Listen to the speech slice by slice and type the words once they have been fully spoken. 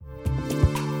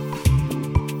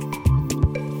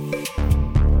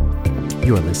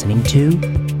You're listening to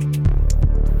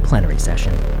Plenary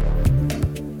Session.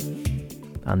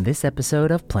 On this episode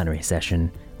of Plenary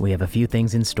Session, we have a few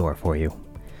things in store for you.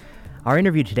 Our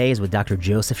interview today is with Dr.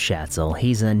 Joseph Schatzel.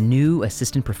 He's a new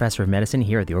assistant professor of medicine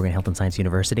here at the Oregon Health and Science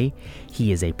University.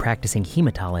 He is a practicing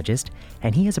hematologist,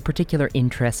 and he has a particular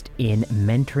interest in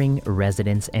mentoring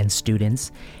residents and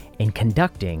students in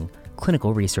conducting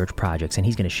clinical research projects, and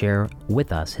he's going to share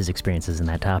with us his experiences in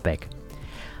that topic.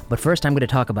 But first, I'm going to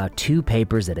talk about two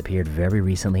papers that appeared very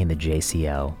recently in the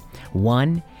JCO.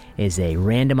 One is a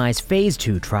randomized phase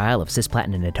 2 trial of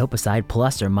cisplatin and etoposide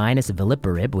plus or minus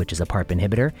veliparib, which is a PARP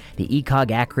inhibitor, the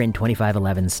ECOG-ACRIN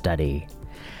 2511 study.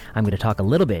 I'm going to talk a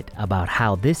little bit about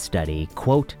how this study,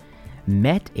 quote,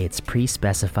 met its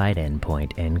pre-specified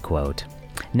endpoint, end quote.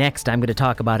 Next, I'm going to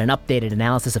talk about an updated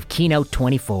analysis of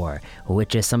KEYNOTE-24,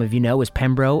 which, as some of you know, is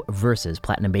Pembro versus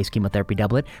platinum-based chemotherapy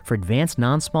doublet for advanced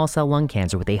non-small cell lung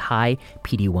cancer with a high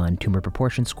PD-1 tumor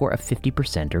proportion score of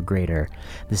 50% or greater.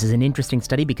 This is an interesting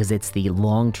study because it's the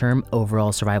long-term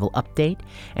overall survival update,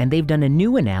 and they've done a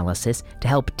new analysis to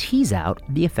help tease out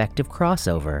the effect of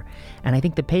crossover. And I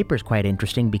think the paper is quite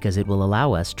interesting because it will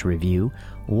allow us to review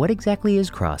what exactly is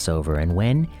crossover and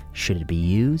when should it be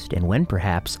used and when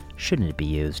perhaps shouldn't it be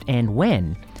used and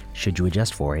when should you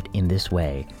adjust for it in this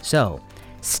way. So,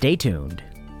 stay tuned.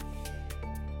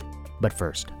 But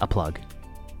first, a plug.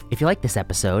 If you like this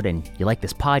episode and you like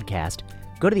this podcast,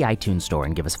 go to the iTunes store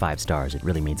and give us 5 stars. It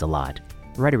really means a lot.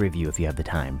 Write a review if you have the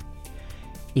time.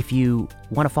 If you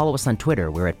want to follow us on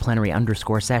Twitter, we're at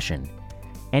plenary_session.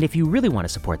 And if you really want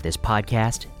to support this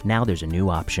podcast, now there's a new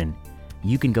option.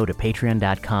 You can go to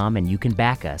patreon.com and you can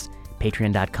back us,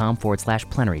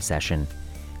 patreon.com/plenary session.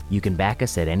 You can back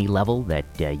us at any level that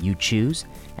you choose,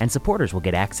 and supporters will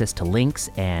get access to links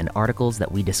and articles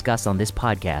that we discuss on this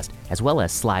podcast, as well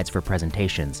as slides for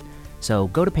presentations. So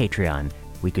go to Patreon.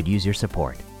 We could use your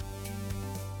support.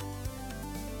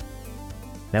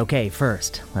 Okay,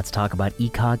 first, let's talk about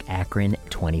ECOG-ACRIN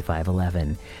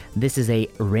 2511. This is a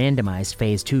randomized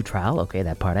phase 2 trial, okay,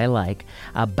 that part I like,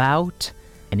 about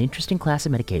an interesting class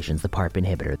of medications, the PARP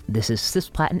inhibitor. This is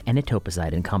cisplatin and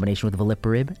etoposide in combination with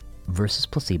veliparib versus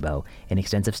placebo in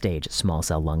extensive stage small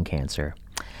cell lung cancer.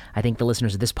 I think the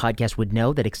listeners of this podcast would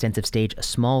know that extensive stage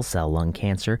small cell lung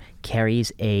cancer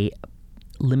carries a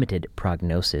limited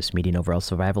prognosis. Median overall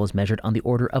survival is measured on the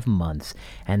order of months,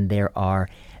 and there are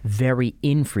very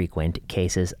infrequent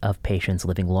cases of patients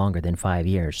living longer than 5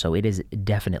 years. So it is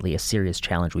definitely a serious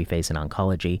challenge we face in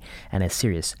oncology and a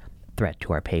serious threat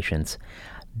to our patients.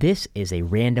 This is a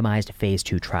randomized phase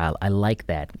 2 trial. I like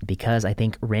that because I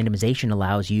think randomization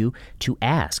allows you to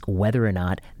ask whether or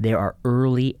not there are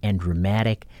early and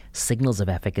dramatic signals of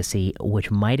efficacy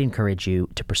which might encourage you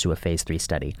to pursue a phase 3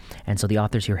 study. And so the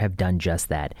authors here have done just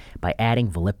that by adding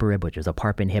veliparib, which is a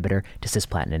PARP inhibitor, to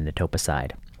cisplatin and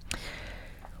etoposide.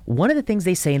 One of the things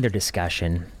they say in their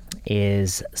discussion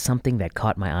is something that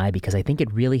caught my eye because I think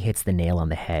it really hits the nail on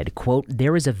the head. Quote,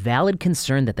 there is a valid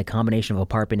concern that the combination of a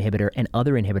PARP inhibitor and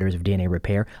other inhibitors of DNA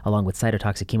repair, along with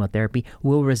cytotoxic chemotherapy,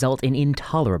 will result in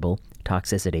intolerable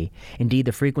toxicity. Indeed,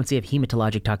 the frequency of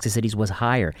hematologic toxicities was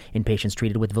higher in patients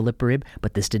treated with veliparib,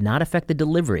 but this did not affect the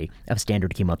delivery of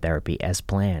standard chemotherapy as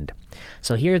planned.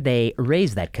 So here they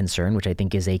raise that concern, which I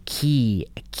think is a key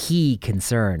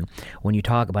concern when you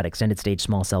talk about extended stage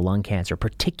small cell lung cancer,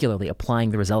 particularly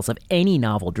applying the results of any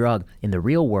novel drug in the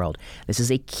real world. This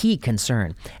is a key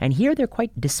concern. And here they're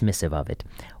quite dismissive of it.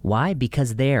 Why?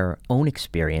 Because their own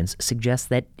experience suggests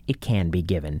that it can be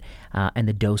given, and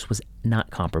the dose was not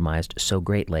compromised so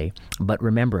greatly. But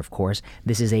remember, of course,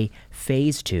 this is a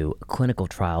phase 2 clinical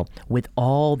trial with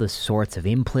all the sorts of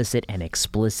implicit and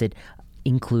explicit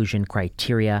inclusion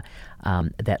criteria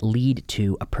that lead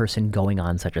to a person going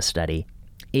on such a study.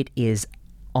 It is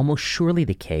almost surely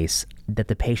the case that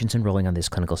the patients enrolling on this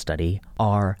clinical study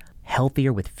are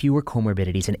healthier with fewer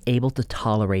comorbidities and able to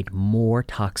tolerate more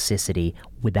toxicity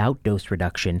without dose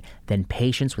reduction than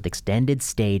patients with extended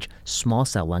stage small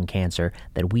cell lung cancer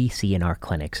that we see in our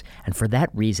clinics. And for that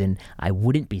reason, I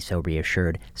wouldn't be so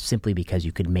reassured simply because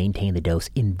you could maintain the dose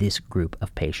in this group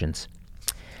of patients.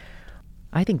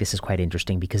 I think this is quite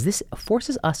interesting because this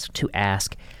forces us to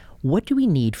ask, what do we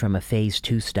need from a phase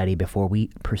 2 study before we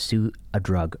pursue a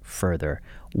drug further?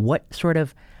 What sort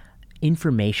of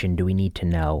information do we need to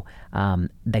know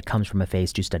that comes from a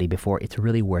phase 2 study before it's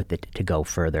really worth it to go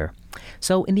further?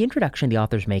 So in the introduction, the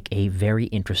authors make a very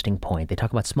interesting point. They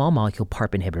talk about small molecule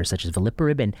PARP inhibitors such as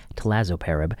veliparib and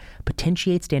talazoparib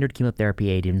potentiate standard chemotherapy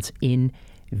agents in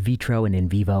vitro and in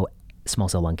vivo small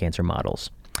cell lung cancer models.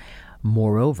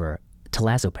 Moreover,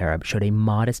 talazoparib showed a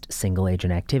modest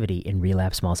single-agent activity in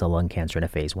relapsed small cell lung cancer in a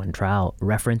phase 1 trial,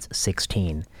 reference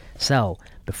 16. So,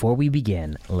 before we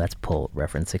begin, let's pull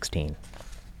reference 16.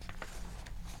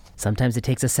 Sometimes it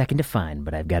takes a second to find,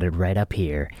 but I've got it right up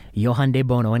here. Johann de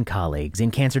Bono and colleagues in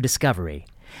Cancer Discovery.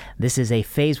 This is a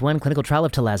phase 1 clinical trial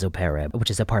of talazoparib, which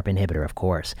is a PARP inhibitor, of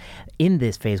course. In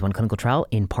this phase 1 clinical trial,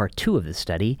 in part 2 of the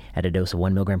study, at a dose of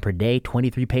 1 milligram per day,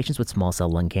 23 patients with small cell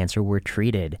lung cancer were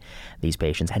treated. These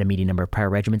patients had a median number of prior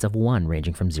regimens of 1,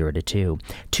 ranging from 0 to 2.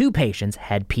 2 patients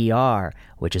had PR,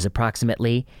 which is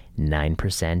approximately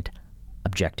 9%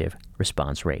 objective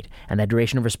response rate. And that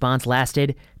duration of response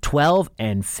lasted 12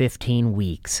 and 15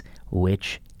 weeks,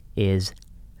 which is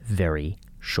very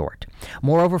short.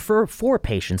 Moreover, for 4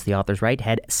 patients, the authors write,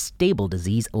 had stable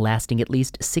disease lasting at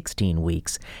least 16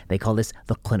 weeks. They call this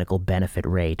the clinical benefit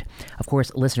rate. Of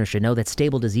course, listeners should know that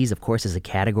stable disease, of course, is a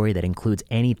category that includes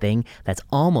anything that's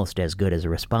almost as good as a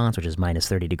response, which is minus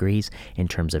 30 degrees in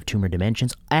terms of tumor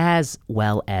dimensions, as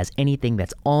well as anything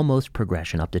that's almost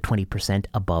progression, up to 20%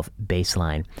 above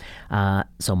baseline.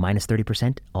 So minus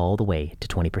 30% all the way to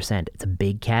 20%. It's a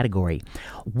big category.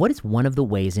 What is one of the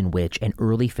ways in which an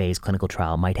early phase clinical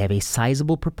trial might have a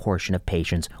sizable proportion of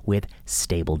patients with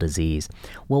stable disease?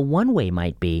 Well, one way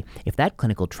might be if that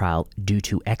clinical trial, due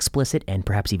to explicit and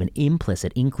perhaps even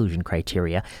implicit inclusion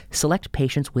criteria, select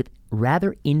patients with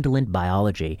rather indolent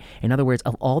biology. In other words,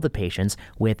 of all the patients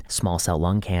with small cell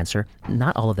lung cancer,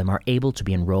 not all of them are able to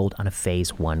be enrolled on a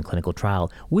phase 1 clinical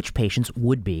trial. Which patients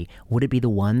would be? Would it be the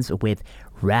ones with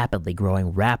rapidly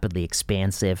growing, rapidly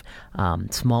expansive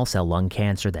small cell lung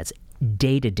cancer that's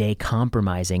day-to-day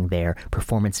compromising their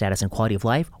performance status and quality of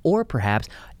life? Or perhaps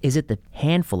is it the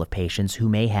handful of patients who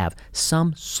may have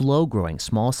some slow-growing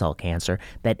small cell cancer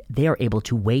that they are able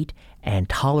to wait and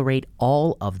tolerate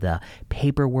all of the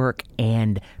paperwork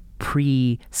and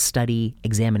pre-study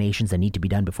examinations that need to be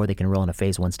done before they can enroll in a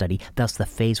phase 1 study? Thus, the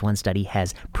phase 1 study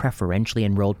has preferentially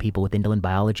enrolled people with indolent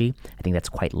biology. I think that's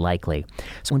quite likely.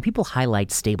 So when people highlight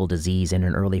stable disease in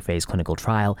an early phase clinical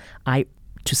trial, I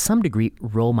to some degree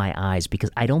roll my eyes,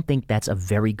 because I don't think that's a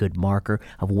very good marker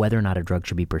of whether or not a drug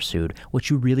should be pursued.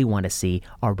 What you really want to see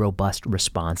are robust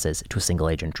responses to a single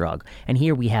agent drug. And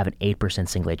here we have an 8%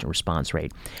 single agent response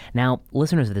rate. Now,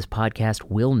 listeners of this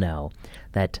podcast will know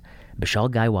that Bishal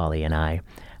Gaiwali and I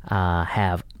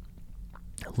have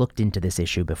looked into this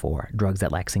issue before, drugs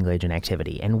that lack single-agent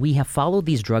activity. And we have followed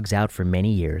these drugs out for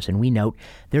many years, and we note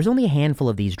there's only a handful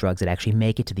of these drugs that actually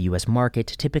make it to the U.S. market,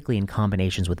 typically in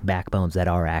combinations with backbones that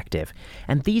are active.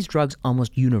 And these drugs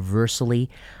almost universally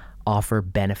offer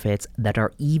benefits that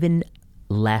are even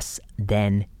less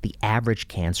than the average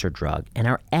cancer drug. And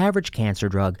our average cancer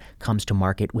drug comes to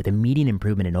market with a median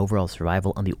improvement in overall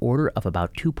survival on the order of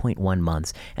about 2.1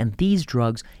 months. And these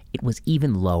drugs, it was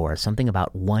even lower, something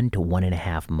about 1 to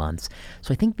 1.5 months.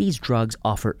 So I think these drugs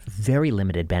offer very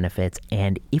limited benefits.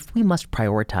 And if we must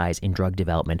prioritize in drug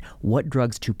development what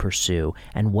drugs to pursue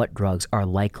and what drugs are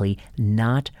likely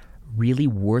not really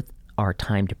worth our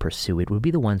time to pursue, it would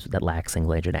be the ones that lack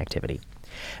single-agent activity.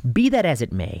 Be that as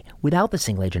it may, without the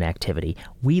single-agent activity,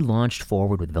 we launched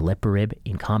forward with veliparib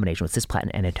in combination with cisplatin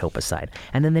and etoposide.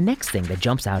 And then the next thing that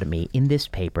jumps out at me in this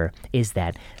paper is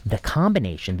that the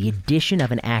combination, the addition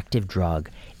of an active drug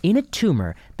in a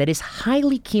tumor that is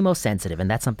highly chemosensitive, and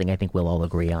that's something I think we'll all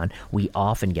agree on. We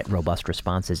often get robust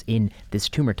responses in this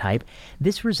tumor type.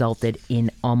 This resulted in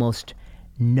almost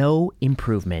no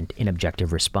improvement in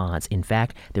objective response. In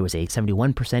fact, there was a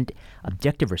 71%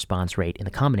 objective response rate in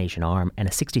the combination arm and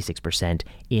a 66%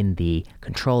 in the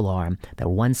control arm. The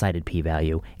one-sided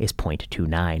p-value is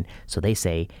 0.29, so they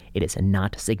say it is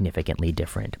not significantly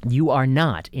different. You are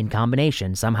not, in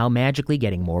combination, somehow magically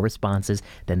getting more responses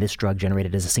than this drug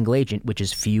generated as a single agent, which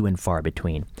is few and far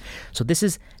between. So this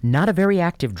is not a very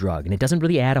active drug, and it doesn't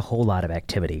really add a whole lot of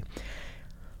activity.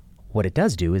 What it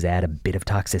does do is add a bit of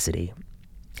toxicity.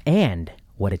 And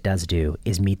what it does do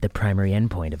is meet the primary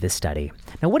endpoint of this study.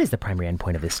 Now, what is the primary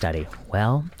endpoint of this study?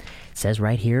 Well, it says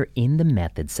right here in the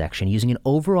methods section, using an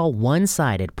overall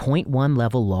one-sided 0.1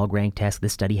 level log rank test,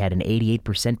 this study had an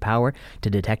 88% power to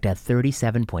detect a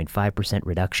 37.5%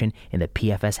 reduction in the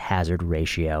PFS hazard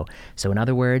ratio. So in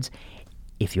other words,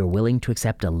 if you're willing to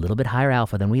accept a little bit higher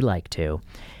alpha than we like to,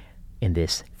 in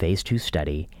this phase 2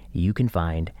 study, you can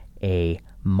find a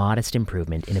modest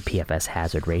improvement in a PFS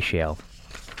hazard ratio.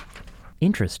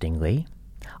 Interestingly,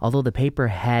 although the paper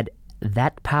had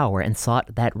that power and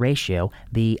sought that ratio,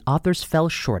 the authors fell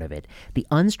short of it. The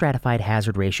unstratified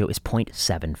hazard ratio is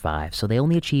 0.75, so they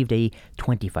only achieved a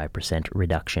 25%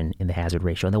 reduction in the hazard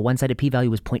ratio, and the one-sided p-value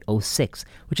was 0.06,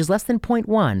 which is less than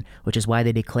 0.1, which is why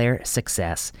they declare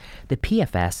success. The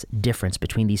PFS difference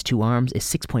between these two arms is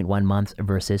 6.1 months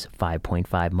versus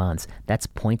 5.5 months. That's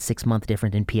 0.6 month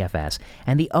difference in PFS.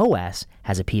 And the OS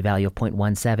has a p-value of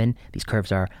 0.17. These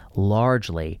curves are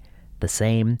largely the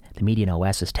same. The median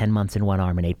OS is 10 months in one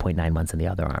arm and 8.9 months in the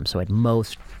other arm. So at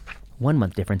most, 1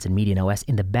 month difference in median OS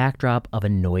in the backdrop of a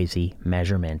noisy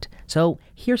measurement. So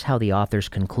here's how the authors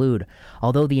conclude.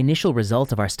 Although the initial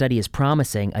result of our study is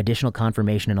promising, additional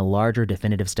confirmation in a larger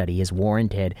definitive study is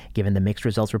warranted, given the mixed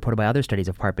results reported by other studies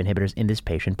of PARP inhibitors in this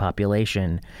patient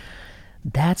population.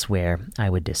 That's where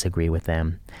I would disagree with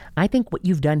them. I think what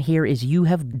you've done here is you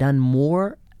have done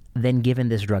more than given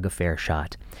this drug a fair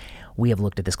shot. We have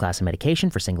looked at this class of medication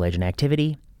for single-agent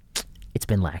activity. It's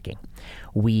been lacking.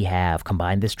 We have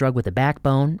combined this drug with a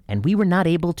backbone, and we were not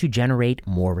able to generate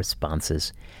more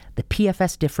responses. The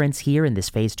PFS difference here in this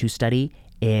phase 2 study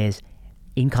is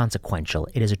inconsequential.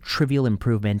 It is a trivial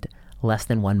improvement, less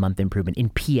than 1 month improvement in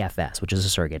PFS, which is a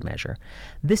surrogate measure.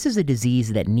 This is a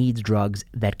disease that needs drugs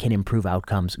that can improve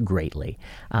outcomes greatly.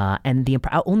 And the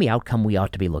only outcome we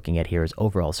ought to be looking at here is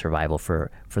overall survival for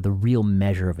the real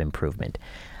measure of improvement.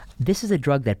 This is a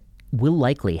drug that will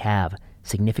likely have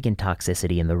significant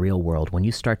toxicity in the real world when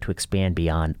you start to expand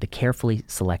beyond the carefully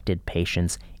selected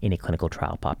patients in a clinical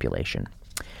trial population.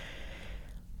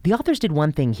 The authors did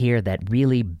one thing here that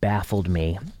really baffled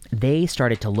me. They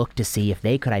started to look to see if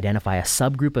they could identify a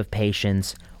subgroup of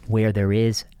patients where there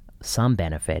is some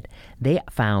benefit. They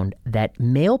found that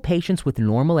male patients with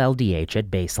normal LDH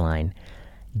at baseline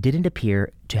didn't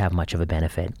appear to have much of a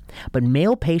benefit. But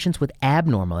male patients with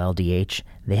abnormal LDH,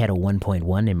 they had a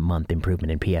 1.1 month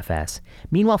improvement in PFS.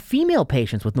 Meanwhile, female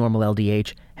patients with normal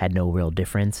LDH had no real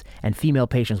difference, and female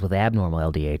patients with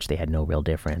abnormal LDH, they had no real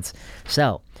difference.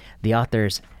 So, the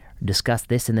authors discussed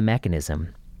this in the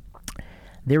mechanism.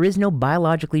 There is no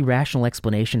biologically rational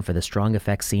explanation for the strong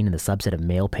effects seen in the subset of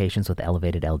male patients with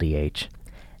elevated LDH.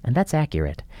 And that's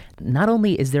accurate. Not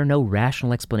only is there no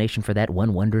rational explanation for that,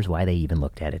 one wonders why they even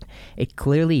looked at it. It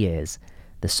clearly is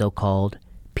the so-called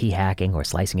p-hacking or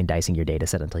slicing and dicing your data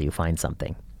set until you find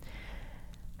something.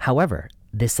 However,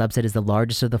 this subset is the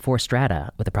largest of the 4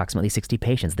 strata with approximately 60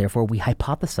 patients. Therefore, we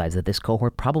hypothesize that this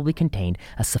cohort probably contained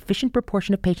a sufficient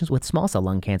proportion of patients with small cell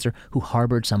lung cancer who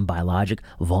harbored some biologic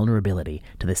vulnerability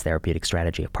to this therapeutic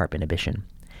strategy of PARP inhibition.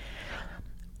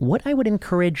 What I would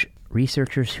encourage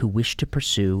researchers who wish to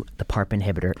pursue the PARP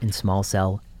inhibitor in small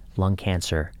cell lung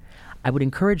cancer, I would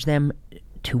encourage them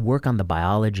to work on the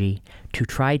biology, to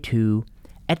try to,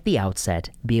 at the outset,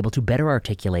 be able to better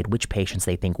articulate which patients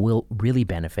they think will really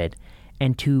benefit,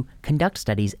 and to conduct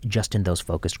studies just in those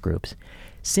focused groups.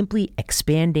 Simply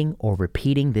expanding or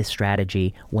repeating this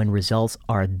strategy when results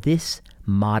are this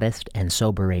modest and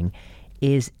sobering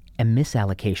is a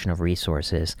misallocation of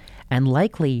resources, and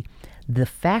likely the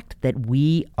fact that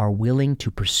we are willing to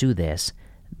pursue this,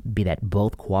 be that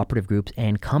both cooperative groups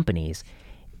and companies,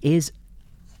 is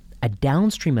a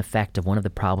downstream effect of one of the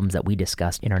problems that we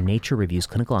discussed in our Nature Reviews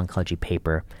clinical oncology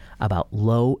paper about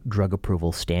low drug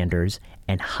approval standards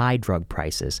and high drug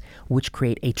prices, which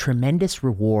create a tremendous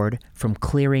reward from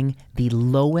clearing the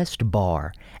lowest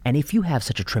bar. And if you have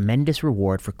such a tremendous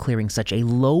reward for clearing such a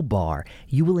low bar,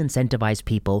 you will incentivize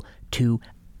people to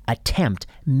attempt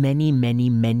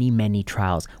many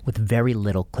trials with very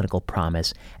little clinical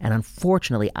promise. And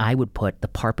unfortunately, I would put the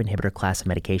PARP inhibitor class of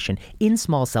medication in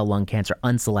small cell lung cancer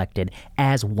unselected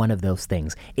as one of those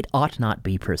things. It ought not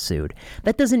be pursued.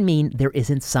 That doesn't mean there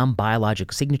isn't some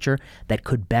biologic signature that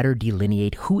could better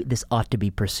delineate who this ought to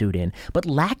be pursued in. But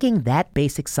lacking that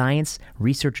basic science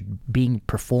research being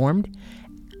performed,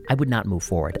 I would not move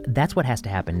forward. That's what has to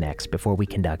happen next before we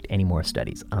conduct any more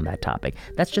studies on that topic.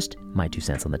 That's just my 2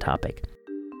 cents on the topic.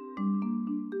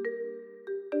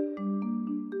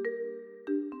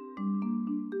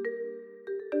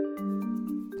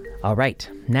 All right,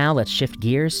 now let's shift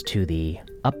gears to the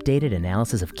updated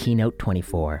analysis of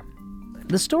KEYNOTE-24.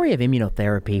 The story of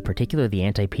immunotherapy, particularly the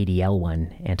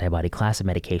anti-PD-L1 antibody class of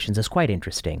medications, is quite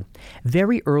interesting.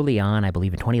 Very early on, I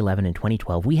believe in 2011 and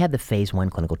 2012, we had the phase 1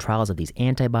 clinical trials of these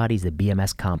antibodies, the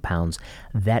BMS compounds,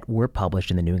 that were published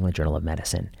in the New England Journal of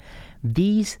Medicine.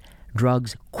 These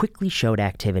drugs quickly showed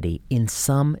activity in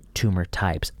some tumor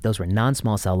types. Those were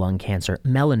non-small cell lung cancer,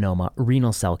 melanoma,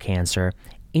 renal cell cancer.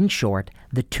 In short,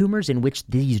 the tumors in which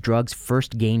these drugs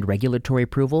first gained regulatory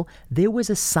approval, there was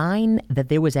a sign that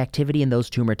there was activity in those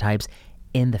tumor types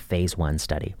in the phase 1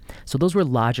 study. So those were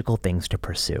logical things to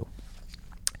pursue.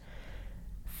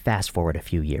 fast forward a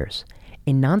few years.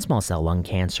 In non-small cell lung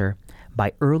cancer,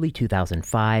 by early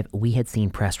 2005, we had seen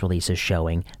press releases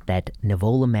showing that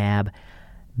nivolumab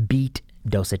beat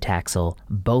docetaxel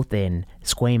both in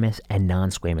squamous and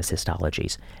non-squamous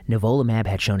histologies. Nivolumab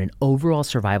had shown an overall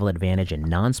survival advantage in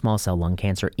non-small cell lung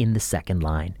cancer in the second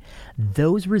line.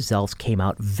 Those results came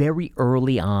out very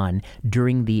early on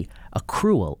during the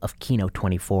accrual of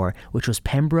KEYNOTE-24, which was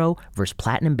pembro versus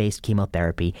platinum-based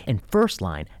chemotherapy in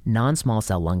first-line non-small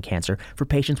cell lung cancer for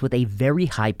patients with a very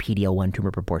high PD-L1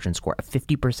 tumor proportion score of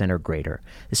 50% or greater.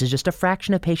 This is just a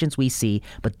fraction of patients we see,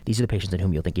 but these are the patients in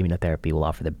whom you'll think immunotherapy will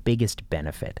offer the biggest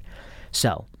benefit.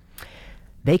 So,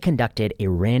 they conducted a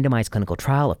randomized clinical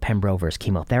trial of pembro versus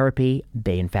chemotherapy.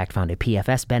 They, in fact, found a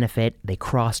PFS benefit. They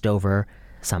crossed over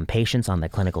some patients on the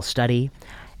clinical study,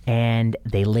 and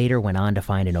they later went on to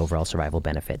find an overall survival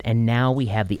benefit. And now we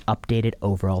have the updated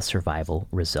overall survival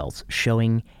results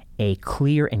showing a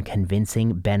clear and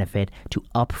convincing benefit to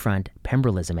upfront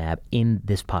pembrolizumab in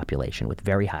this population with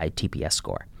very high TPS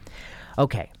score.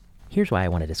 Okay, here's why I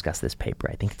want to discuss this paper.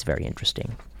 I think it's very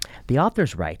interesting. The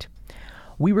authors write,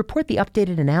 "We report the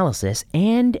updated analysis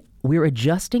and we're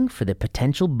adjusting for the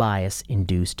potential bias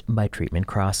induced by treatment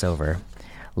crossover."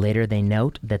 Later, they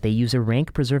note that they use a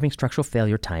rank-preserving structural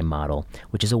failure time model,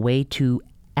 which is a way to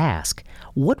ask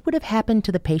what would have happened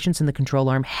to the patients in the control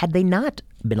arm had they not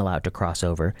been allowed to cross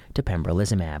over to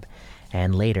pembrolizumab.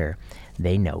 And later,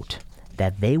 they note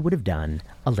that they would have done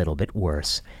a little bit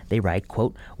worse. They write,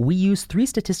 quote, "We used 3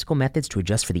 statistical methods to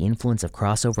adjust for the influence of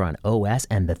crossover on OS,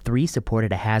 and the 3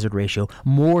 supported a hazard ratio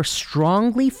more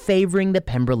strongly favoring the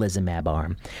pembrolizumab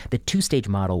arm. The 2-stage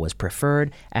model was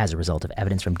preferred as a result of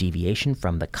evidence from deviation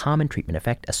from the common treatment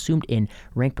effect assumed in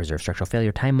rank-preserved structural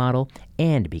failure time model,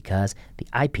 and because the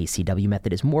IPCW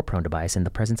method is more prone to bias in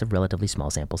the presence of relatively small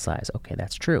sample size." Okay,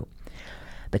 that's true.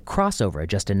 The crossover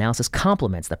adjusted analysis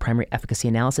complements the primary efficacy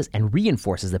analysis and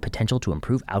reinforces the potential to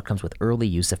improve outcomes with early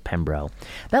use of pembro.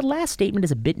 That last statement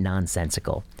is a bit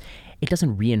nonsensical. It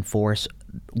doesn't reinforce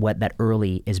that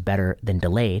early is better than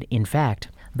delayed. In fact,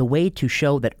 the way to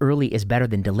show that early is better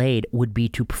than delayed would be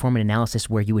to perform an analysis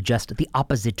where you adjust the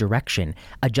opposite direction,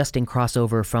 adjusting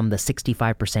crossover from the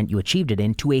 65% you achieved it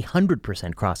in to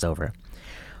 100% crossover.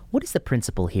 What is the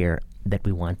principle here that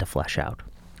we want to flesh out?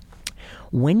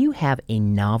 When you have a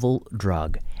novel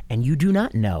drug and you do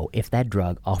not know if that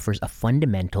drug offers a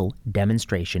fundamental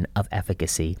demonstration of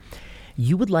efficacy,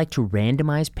 you would like to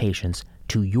randomize patients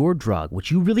to your drug, which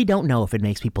you really don't know if it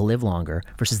makes people live longer,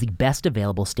 versus the best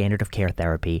available standard of care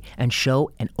therapy and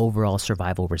show an overall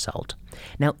survival result.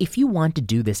 Now, if you want to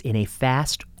do this in a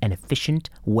fast and efficient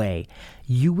way,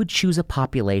 you would choose a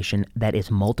population that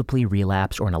is multiply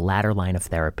relapsed or in a latter line of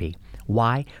therapy.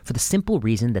 Why? For the simple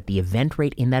reason that the event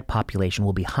rate in that population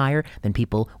will be higher than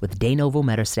people with de novo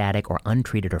metastatic or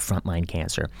untreated or frontline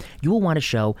cancer. You will want to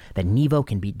show that Nivo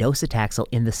can beat docetaxel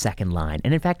in the second line.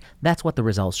 And in fact, that's what the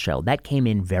results show. That came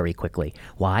in very quickly.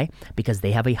 Why? Because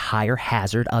they have a higher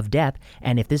hazard of death.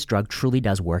 And if this drug truly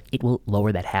does work, it will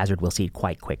lower that hazard. We'll see it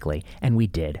quite quickly. And we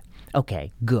did.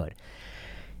 Okay, good.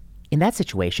 In that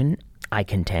situation, I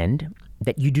contend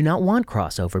that you do not want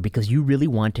crossover because you really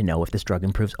want to know if this drug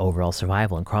improves overall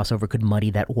survival, and crossover could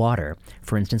muddy that water.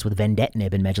 For instance, with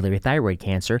vendetinib in medullary thyroid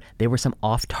cancer, there were some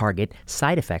off-target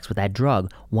side effects with that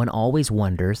drug. One always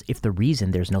wonders if the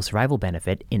reason there's no survival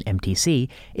benefit in MTC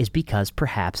is because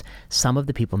perhaps some of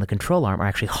the people in the control arm are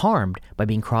actually harmed by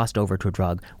being crossed over to a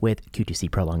drug with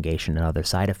QTc prolongation and other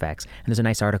side effects. And there's a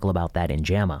nice article about that in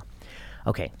JAMA.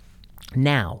 Okay,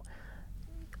 now,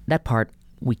 that part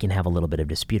we can have a little bit of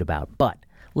dispute about. But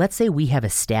let's say we have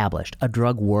established a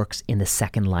drug works in the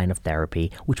second line of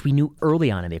therapy, which we knew early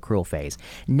on in the accrual phase.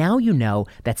 Now you know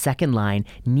that second line,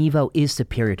 Nivo is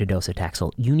superior to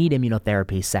docetaxel. You need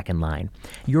immunotherapy second line.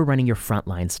 You're running your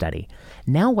frontline study.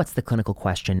 Now what's the clinical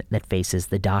question that faces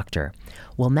the doctor?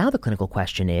 Well, now the clinical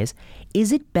question is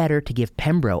it better to give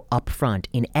pembro up front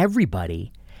in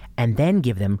everybody and then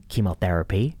give them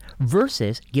chemotherapy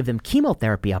versus give them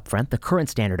chemotherapy up front, the current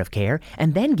standard of care,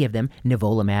 and then give them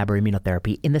nivolumab or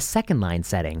immunotherapy in the second line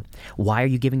setting? Why are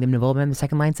you giving them nivolumab in the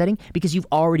second line setting? Because you've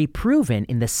already proven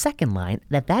in the second line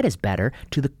that that is better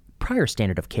to the prior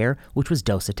standard of care, which was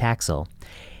docetaxel.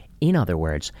 In other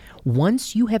words,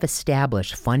 once you have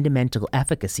established fundamental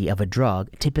efficacy of a drug,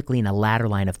 typically in a latter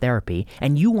line of therapy,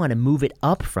 and you want to move it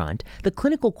upfront, the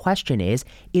clinical question is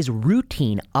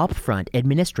routine upfront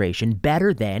administration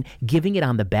better than giving it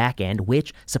on the back end,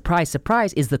 which, surprise,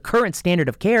 surprise, is the current standard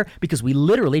of care because we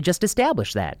literally just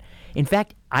established that. In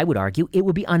fact, I would argue it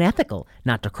would be unethical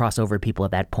not to cross over people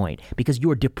at that point because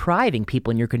you're depriving people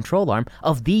in your control arm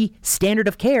of the standard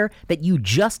of care that you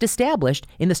just established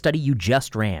in the study you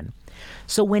just ran.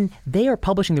 So when they are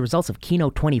publishing the results of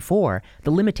Keynote 24,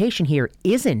 the limitation here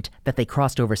isn't that they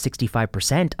crossed over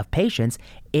 65% of patients,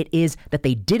 it is that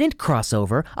they didn't cross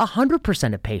over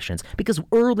 100% of patients because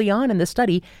early on in the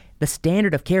study, the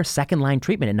standard of care second-line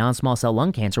treatment in non-small cell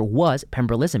lung cancer was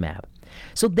pembrolizumab.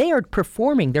 So they are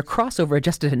performing their crossover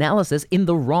adjusted analysis in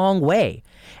the wrong way,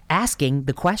 asking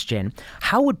the question,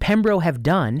 how would Pembro have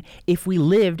done if we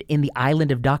lived in the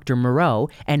island of Dr. Moreau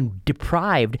and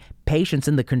deprived patients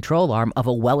in the control arm of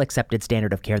a well-accepted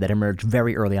standard of care that emerged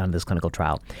very early on in this clinical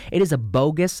trial? It is a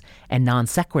bogus and non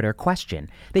sequitur question.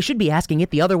 They should be asking it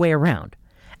the other way around.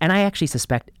 And I actually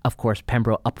suspect, of course,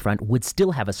 Pembro upfront would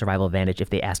still have a survival advantage if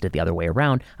they asked it the other way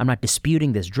around. I'm not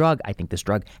disputing this drug. I think this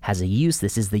drug has a use.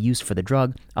 This is the use for the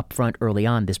drug upfront early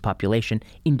on, this population,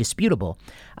 indisputable.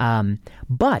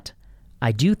 But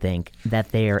I do think that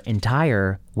their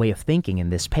entire way of thinking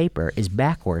in this paper is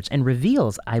backwards and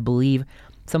reveals, I believe,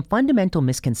 some fundamental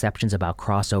misconceptions about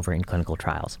crossover in clinical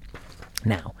trials.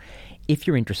 Now, if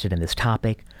you're interested in this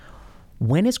topic,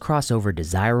 when is crossover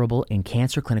desirable in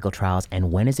cancer clinical trials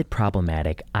and when is it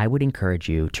problematic? I would encourage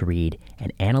you to read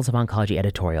an Annals of Oncology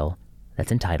editorial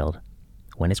that's entitled,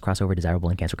 When is Crossover Desirable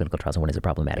in Cancer Clinical Trials and When is it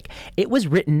Problematic? It was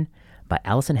written by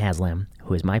Alison Haslam,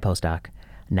 who is my postdoc,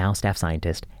 now staff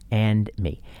scientist, and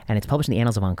me. And it's published in the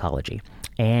Annals of Oncology.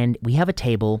 And we have a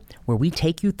table where we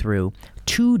take you through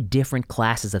two different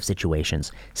classes of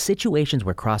situations. Situations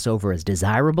where crossover is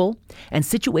desirable and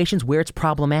situations where it's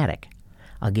problematic.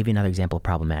 I'll give you another example of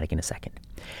problematic in a second.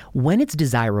 When it's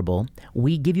desirable,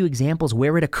 we give you examples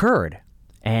where it occurred.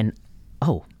 And,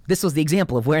 this was the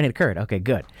example of where it occurred. Okay,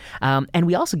 good. And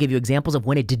we also give you examples of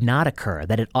when it did not occur,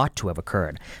 that it ought to have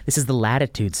occurred. This is the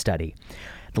Latitude study.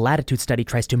 The Latitude study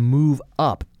tries to move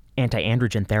up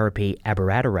anti-androgen therapy,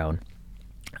 abiraterone,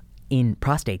 in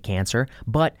prostate cancer,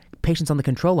 but patients on the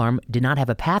control arm did not have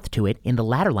a path to it in the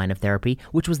latter line of therapy,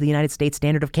 which was the United States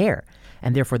standard of care.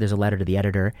 And therefore, there's a letter to the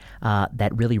editor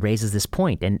that really raises this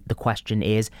point. And the question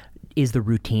is the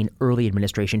routine early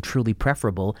administration truly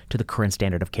preferable to the current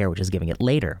standard of care, which is giving it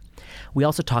later? We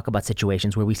also talk about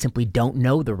situations where we simply don't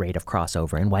know the rate of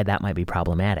crossover and why that might be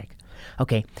problematic.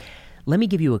 Okay, let me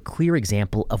give you a clear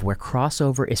example of where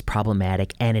crossover is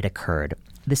problematic and it occurred.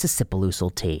 This is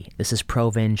Sipuleucel T. This is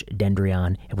Provenge,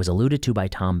 Dendreon. It was alluded to by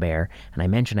Tom Baer, and I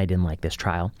mentioned I didn't like this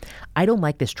trial. I don't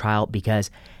like this trial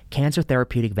because cancer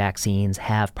therapeutic vaccines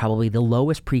have probably the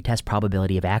lowest pretest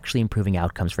probability of actually improving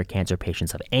outcomes for cancer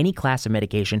patients of any class of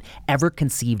medication ever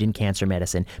conceived in cancer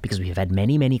medicine because we've had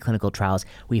many, many clinical trials.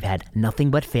 We've had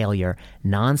nothing but failure,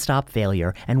 nonstop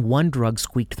failure, and one drug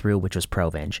squeaked through, which was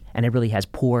Provenge. And it really has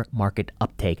poor market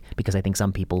uptake because I think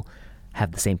some people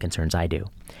have the same concerns I do.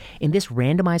 In this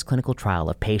randomized clinical trial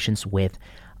of patients with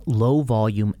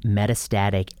low-volume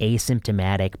metastatic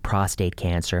asymptomatic prostate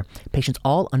cancer, patients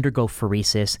all undergo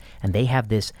pheresis, and they have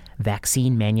this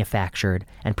vaccine manufactured,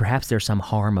 and perhaps there's some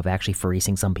harm of actually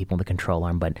pheresing some people in the control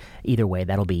arm, but either way,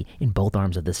 that'll be in both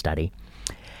arms of the study.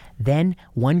 Then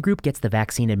one group gets the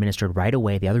vaccine administered right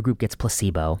away, the other group gets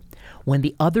placebo. When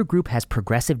the other group has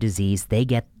progressive disease, they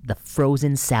get the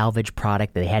frozen salvage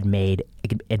product that they had made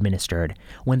administered.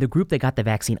 When the group that got the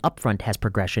vaccine upfront has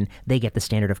progression, they get the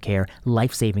standard of care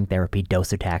life-saving therapy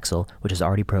docetaxel, which is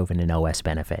already proven an OS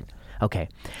benefit. Okay,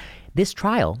 this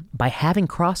trial, by having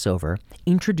crossover,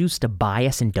 introduced a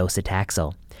bias in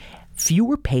docetaxel.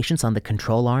 Fewer patients on the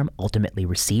control arm ultimately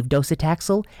received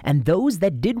docetaxel, and those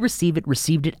that did receive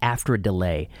it after a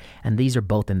delay. And these are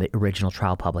both in the original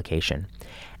trial publication.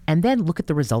 And then look at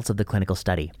the results of the clinical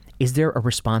study. Is there a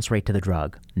response rate to the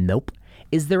drug? Nope.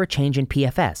 Is there a change in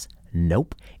PFS?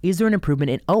 Nope. Is there an improvement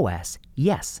in OS?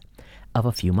 Yes, of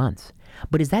a few months.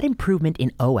 But is that improvement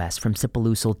in OS from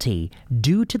Sipuleucel T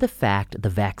due to the fact the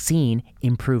vaccine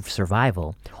improved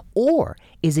survival? Or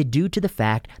is it due to the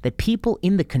fact that people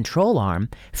in the control arm,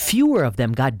 fewer of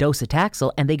them got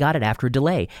docetaxel and they got it after a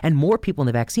delay, and more people in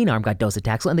the vaccine arm got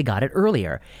docetaxel and they got it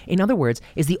earlier? In other words,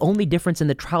 is the only difference in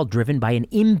the trial driven by an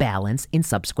imbalance in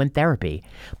subsequent therapy?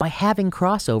 By having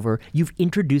crossover, you've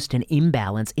introduced an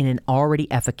imbalance in an already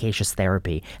efficacious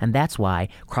therapy, and that's why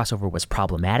crossover was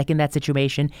problematic in that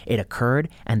situation. It occurred,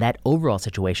 and that overall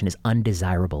situation is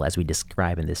undesirable, as we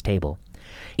describe in this table.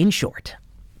 In short,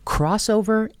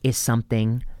 Crossover is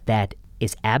something that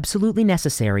is absolutely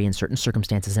necessary in certain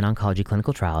circumstances in oncology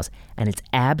clinical trials, and it's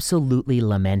absolutely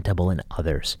lamentable in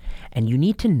others. And you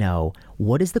need to know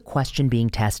what is the question being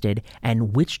tested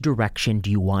and which direction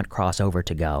do you want crossover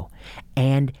to go.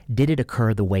 And did it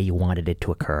occur the way you wanted it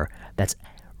to occur? That's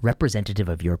representative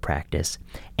of your practice.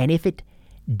 And if it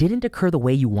didn't occur the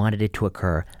way you wanted it to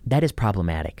occur, that is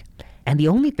problematic. And the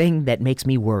only thing that makes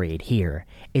me worried here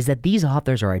is that these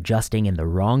authors are adjusting in the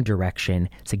wrong direction,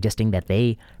 suggesting that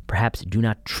they perhaps do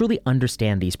not truly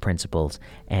understand these principles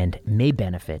and may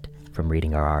benefit from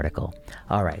reading our article.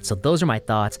 All right, so those are my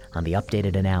thoughts on the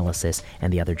updated analysis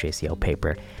and the other JCO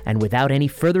paper. And without any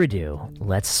further ado,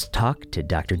 let's talk to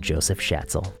Dr. Joseph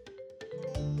Schatzel.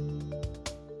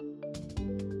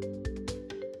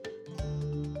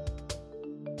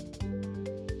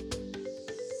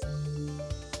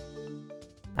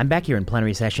 I'm back here in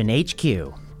Plenary Session HQ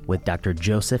with Dr.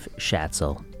 Joseph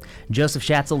Schatzel. Joseph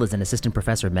Schatzel is an assistant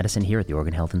professor of medicine here at the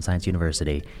Oregon Health and Science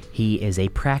University. He is a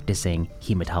practicing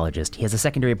hematologist. He has a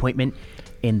secondary appointment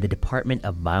in the Department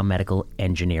of Biomedical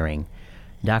Engineering.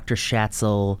 Dr.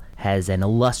 Schatzel has an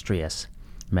illustrious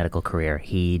medical career.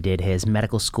 He did his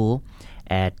medical school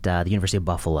at the University of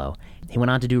Buffalo. He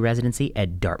went on to do residency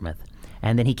at Dartmouth.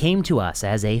 And then he came to us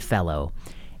as a fellow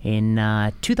in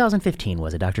 2015,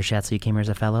 was it, Dr. Schatzel? You came here as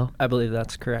a fellow? I believe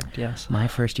that's correct, yes. My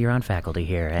first year on faculty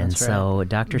here. And that's so right.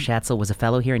 Dr. Schatzel was a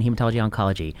fellow here in hematology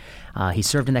oncology. He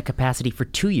served in that capacity for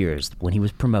 2 years when he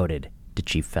was promoted to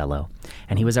chief fellow.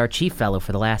 And he was our chief fellow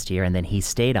for the last year, and then he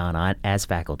stayed on as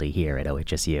faculty here at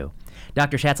OHSU.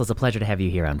 Dr. Schatzel, it's a pleasure to have you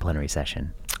here on Plenary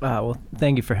Session. Well,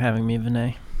 thank you for having me,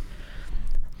 Vinay.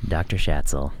 Dr.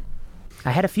 Schatzel, I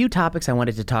had a few topics I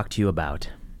wanted to talk to you about.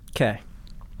 Okay.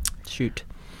 Shoot.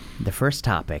 The first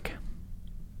topic,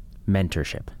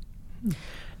 mentorship.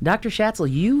 Dr. Schatzel,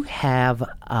 you have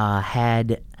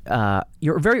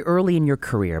you're very early in your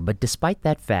career, but despite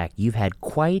that fact, you've had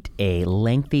quite a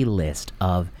lengthy list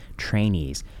of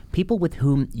trainees, people with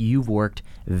whom you've worked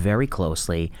very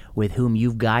closely, with whom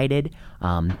you've guided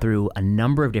through a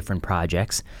number of different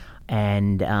projects.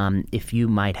 And if you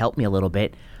might help me a little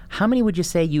bit, how many would you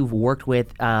say you've worked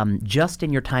with just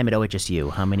in your time at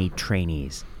OHSU? How many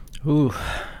trainees? Ooh.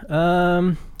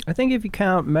 I think if you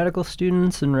count medical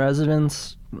students and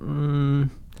residents,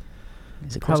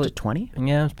 is it close to 20?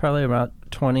 Yeah, it's probably about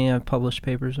 20 I've published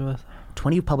papers with.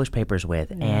 20 you published papers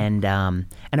with, Yeah. and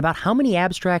about how many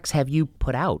abstracts have you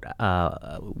put out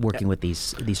working with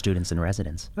these students and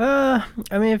residents? I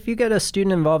mean, if you get a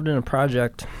student involved in a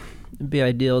project, it'd be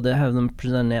ideal to have them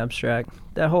present an abstract.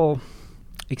 That whole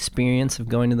experience of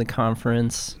going to the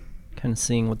conference, kind of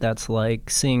seeing what that's like,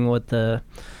 seeing what the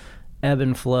ebb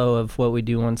and flow of what we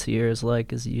do once a year is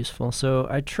like is useful. So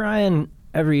I try and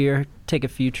every year take a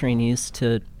few trainees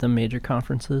to the major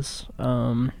conferences.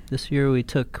 This year we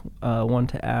took one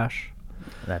to ASH.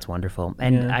 That's wonderful.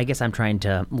 And Yeah. I guess I'm trying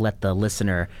to let the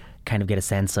listener kind of get a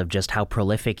sense of just how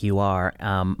prolific you are.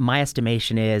 My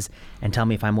estimation is, and tell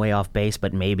me if I'm way off base,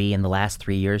 but maybe in the last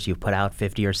 3 years you've put out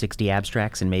 50 or 60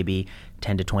 abstracts and maybe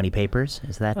 10 to 20 papers.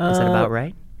 Is that about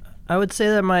right? I would say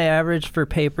that my average for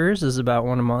papers is about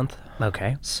one a month.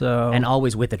 Okay. So And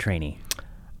always with a trainee.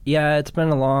 yeah, it's been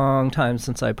a long time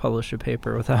since I published a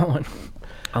paper without one.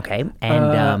 Okay.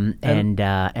 And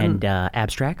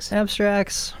abstracts?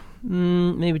 Abstracts,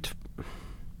 maybe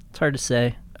it's hard to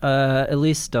say. At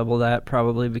least double that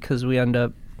probably, because we end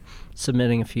up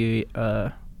submitting a few.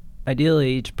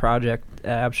 Ideally, each project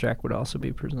abstract would also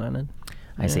be presented.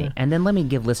 I see. And then let me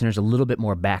give listeners a little bit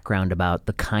more background about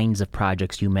the kinds of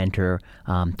projects you mentor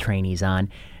trainees on.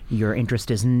 Your interest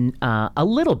is a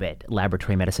little bit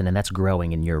laboratory medicine, and that's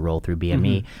growing in your role through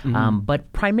BME.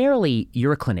 But primarily,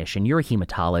 you're a clinician, you're a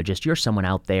hematologist, you're someone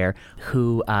out there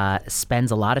who spends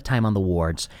a lot of time on the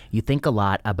wards. You think a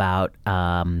lot about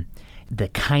the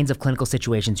kinds of clinical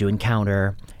situations you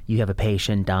encounter. You have a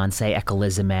patient on, say,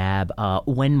 eculizumab.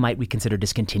 When might we consider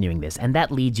discontinuing this? And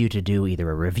that leads you to do either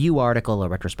a review article, a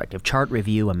retrospective chart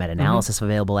review, a meta-analysis of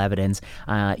available evidence.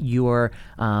 You're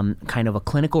kind of a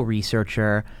clinical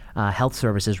researcher, health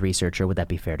services researcher. Would that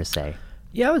be fair to say?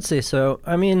 Yeah, I would say so.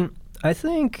 I mean, I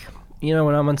think,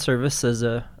 when I'm on service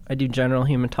I do general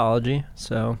hematology,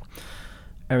 so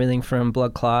everything from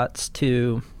blood clots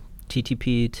to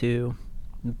TTP to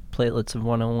platelets of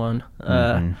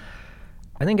 101.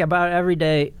 I think about every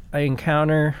day I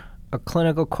encounter a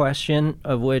clinical question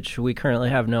of which we currently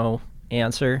have no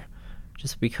answer,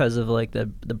 just because of like the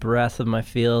breadth of my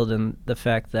field and the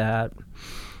fact that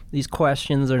these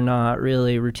questions are not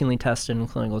really routinely tested in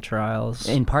clinical trials.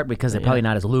 In part because they're probably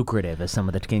not as lucrative as some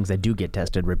of the things that do get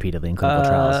tested repeatedly in clinical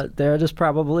trials. That is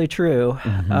probably true.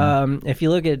 If you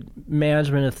look at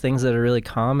management of things that are really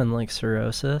common, like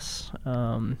cirrhosis,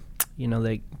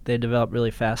 they develop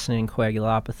really fascinating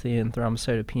coagulopathy and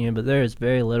thrombocytopenia, but there is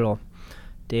very little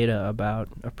data about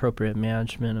appropriate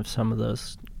management of some of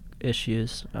those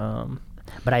issues.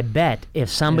 But I bet if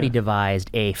somebody devised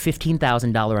a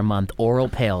 $15,000 a month oral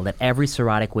pill that every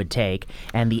cirrhotic would take,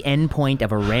 and the endpoint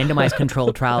of a randomized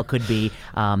controlled trial could be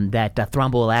that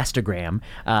thromboelastogram,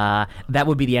 that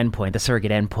would be the endpoint, the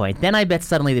surrogate endpoint, then I bet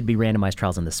suddenly there'd be randomized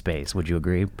trials in the space. Would you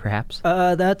agree, perhaps?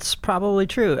 That's probably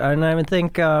true. And I would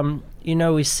think,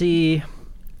 we see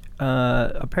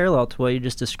a parallel to what you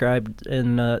just described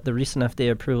in the recent FDA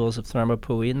approvals of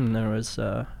thrombopoietin. There was...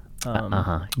 the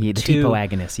TPO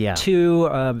agonist, two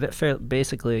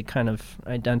basically kind of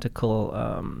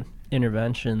identical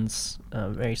interventions,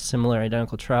 very similar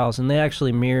identical trials, and they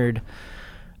actually mirrored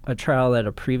a trial that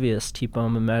a previous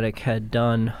TPO mimetic had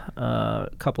done a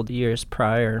couple of years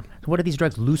prior. What are these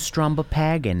drugs?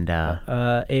 Loostrombopag and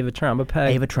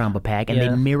avatrombopag. Avatrombopag, and they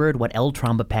mirrored what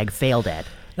L-trombopag failed at.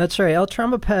 That's right.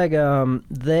 L-trombopag,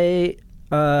 they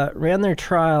ran their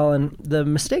trial, and the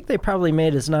mistake they probably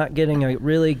made is not getting a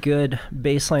really good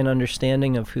baseline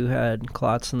understanding of who had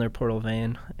clots in their portal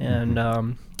vein. And,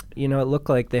 it looked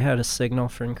like they had a signal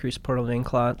for increased portal vein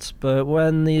clots. But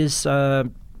when these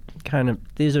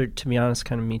these are, to be honest,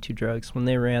 kind of Me Too drugs, when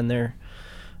they ran their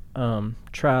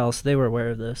trials, they were aware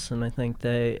of this, and I think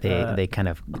they kind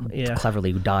of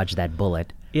cleverly dodged that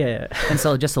bullet. Yeah. And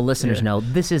so just so listeners know,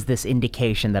 this is this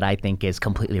indication that I think is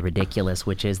completely ridiculous,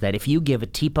 which is that if you give a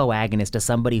TPO agonist to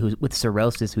somebody who's with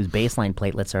cirrhosis whose baseline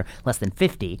platelets are less than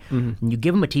 50, and you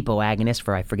give them a TPO agonist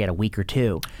for, I forget, a week or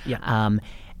two,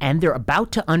 and they're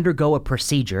about to undergo a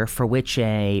procedure for which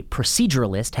a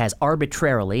proceduralist has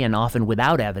arbitrarily and often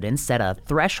without evidence set a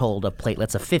threshold of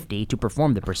platelets of 50 to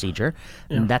perform the procedure.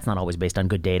 And that's not always based on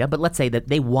good data, but let's say that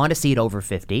they want to see it over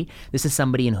 50. This is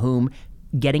somebody in whom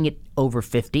getting it over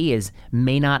 50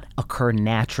 may not occur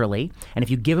naturally. And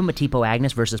if you give them a TPO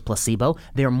agonist versus placebo,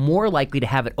 they're more likely to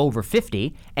have it over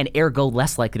 50 and ergo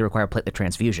less likely to require platelet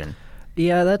transfusion.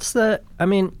 Yeah, that's the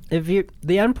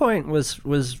endpoint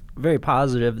was very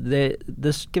positive.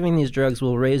 Giving these drugs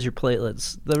will raise your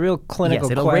platelets. The real clinical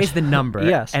question... Yes, it'll raise the number.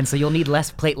 Yes. And so you'll need less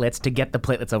platelets to get the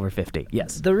platelets over 50.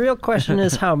 Yes. The real question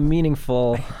is how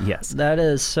meaningful that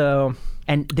is. So...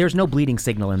 And there's no bleeding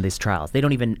signal in these trials. I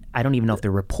don't even know if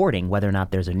they're reporting whether or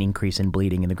not there's an increase in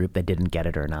bleeding in the group that didn't get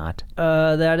it or not.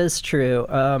 That is true.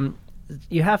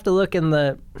 You have to look in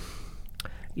the...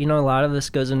 a lot of this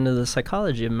goes into the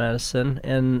psychology of medicine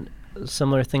and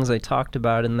similar things I talked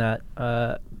about in that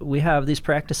we have these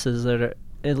practices that are,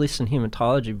 at least in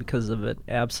hematology, because of an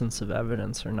absence of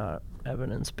evidence, are not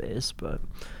evidence-based. But,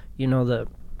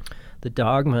 the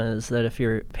dogma is that if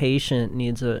your patient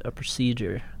needs a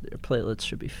procedure, their platelets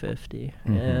should be 50.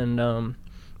 And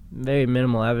very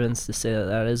minimal evidence to say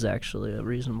that is actually a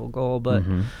reasonable goal. But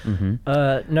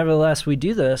nevertheless, we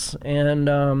do this.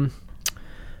 And...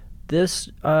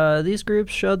 these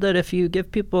groups showed that if you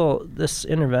give people this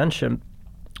intervention,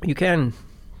 you can,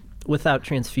 without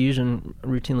transfusion,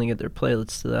 routinely get their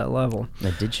platelets to that level.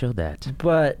 That did show that.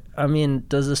 But,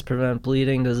 does this prevent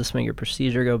bleeding? Does this make your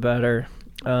procedure go better?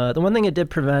 The one thing it did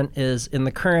prevent is, in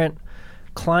the current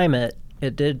climate,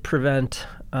 it did prevent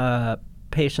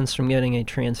patients from getting a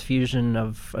transfusion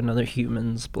of another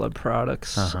human's blood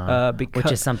products.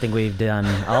 Which is something we've done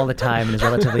all the time and is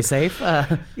relatively safe.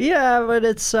 Yeah, but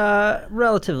it's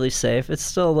relatively safe. It's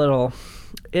still a little...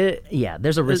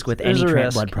 there's a risk with any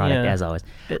blood product, as always.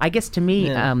 I guess to me,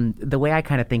 the way I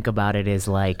kind of think about it is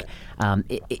like,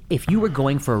 if you were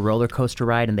going for a roller coaster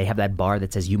ride and they have that bar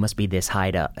that says you must be this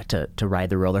high to ride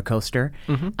the roller coaster,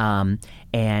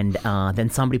 and then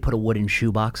somebody put a wooden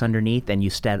shoebox underneath and you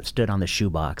stood on the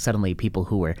shoebox, suddenly people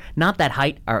who were not that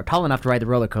height are tall enough to ride the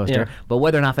roller coaster, but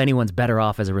whether or not anyone's better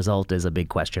off as a result is a big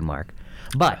question mark.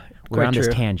 But... We're on this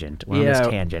tangent. On this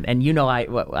tangent, and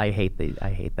I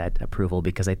hate that approval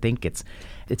because I think it's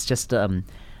just a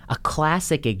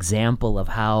classic example of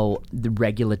how the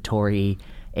regulatory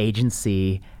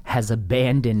agency has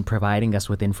abandoned providing us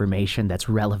with information that's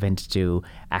relevant to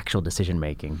actual decision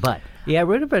making. But it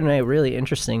would have been really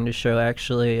interesting to show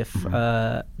actually if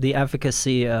the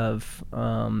efficacy of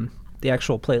the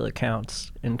actual platelet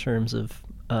counts in terms of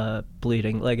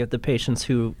bleeding. Like if the patients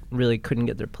who really couldn't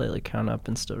get their platelet count up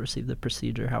and still received the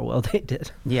procedure, how well they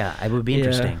did. Yeah, it would be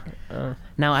interesting.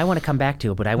 Now, I want to come back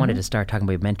to it, but I wanted to start talking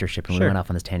about mentorship, and we went off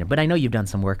on this tangent. But I know you've done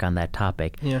some work on that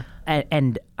topic. Yeah.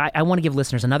 And I want to give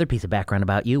listeners another piece of background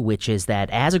about you, which is that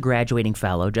as a graduating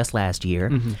fellow just last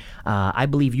year, I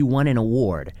believe you won an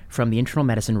award from the Internal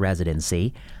Medicine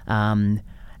Residency.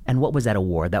 And what was that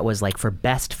award? That was like for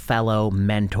Best Fellow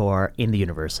Mentor in the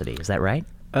University. Is that right?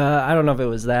 I don't know if it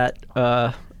was that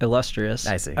illustrious.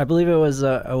 I see. I believe it was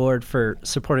an award for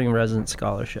supporting resident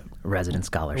scholarship. Resident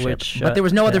scholarship. Which, but there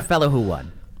was no other fellow who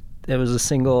won. It was a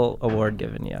single award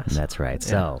given, yes. That's right.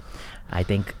 So I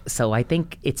think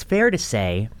it's fair to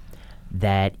say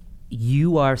that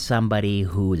you are somebody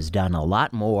who has done a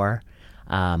lot more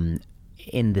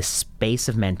in the space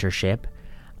of mentorship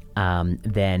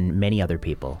than many other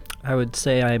people. I would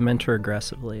say I mentor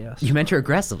aggressively, yes. You mentor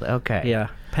aggressively? Okay. Yeah,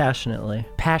 passionately.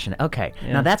 Passionate, okay.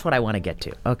 Yeah. Now that's what I want to get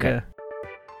to. Okay. Yeah.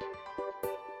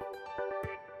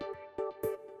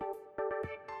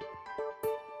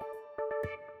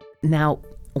 Now,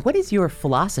 what is your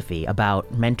philosophy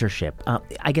about mentorship?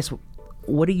 I guess,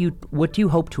 what do you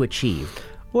hope to achieve?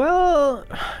 Well,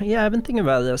 yeah, I've been thinking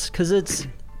about this because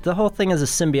the whole thing is a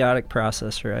symbiotic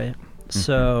process, right?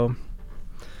 So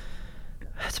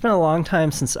it's been a long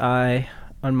time since I,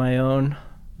 on my own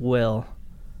will,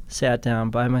 sat down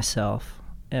by myself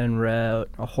and wrote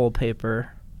a whole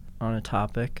paper on a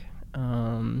topic.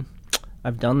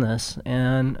 I've done this,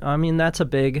 and I mean, that's a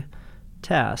big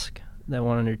task that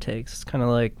one undertakes. It's kind of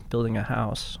like building a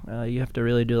house. You have to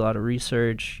really do a lot of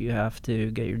research. You have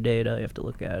to get your data. You have to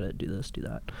look at it, do this, do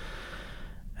that.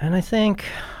 And I think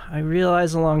I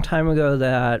realized a long time ago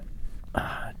that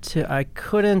I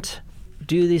couldn't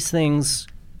do these things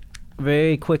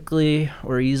very quickly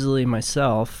or easily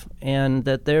myself, and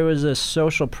that there was a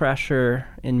social pressure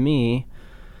in me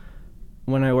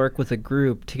when I work with a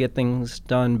group to get things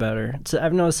done better.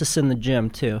 I've noticed this in the gym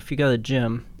too. If you go to the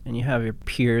gym and you have your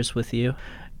peers with you,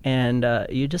 and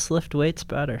you just lift weights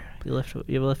better. You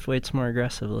lift weights more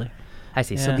aggressively. I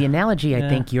see. Yeah. So the analogy I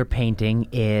think you're painting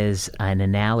is an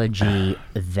analogy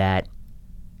that,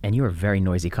 and you're a very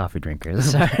noisy coffee drinker.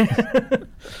 Sorry.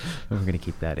 We're going to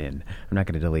keep that in. I'm not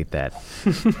going to delete that.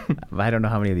 I don't know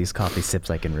how many of these coffee sips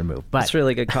I can remove. But it's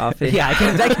really good coffee. Yeah, I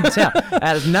can tell.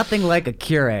 That is nothing like a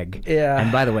Keurig. Yeah.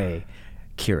 And by the way,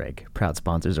 Keurig, proud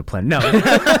sponsors of Planet. No,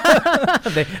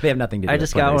 they have nothing to do. I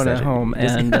just got one at home,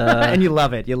 and and you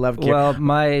love it. You love Keurig. Well,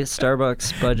 my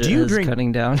Starbucks budget is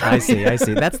cutting down. I see.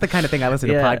 That's the kind of thing I listen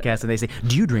to podcasts, and they say,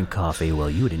 "Do you drink coffee? Well,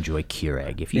 you would enjoy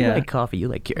Keurig. If you like coffee, you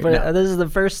like Keurig." But this is the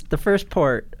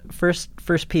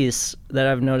first piece that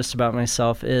I've noticed about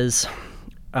myself is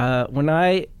when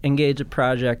I engage a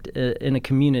project in a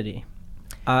community,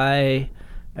 I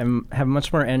have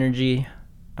much more energy.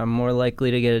 I'm more likely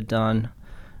to get it done.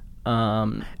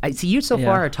 I see you so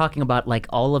far are talking about like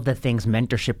all of the things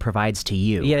mentorship provides to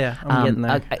you. Yeah, I'm getting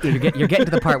there. You're getting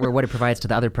to the part where what it provides to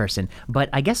the other person. But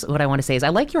I guess what I want to say is I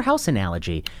like your house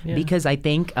analogy because I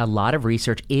think a lot of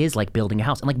research is like building a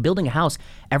house. And like building a house,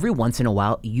 every once in a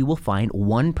while you will find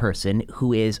one person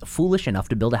who is foolish enough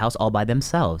to build a house all by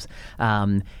themselves.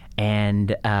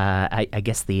 And I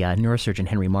guess the neurosurgeon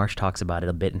Henry Marsh talks about it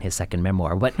a bit in his second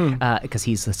memoir, but because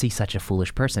he's such a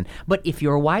foolish person. But if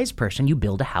you're a wise person, you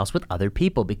build a house with other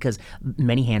people because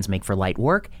many hands make for light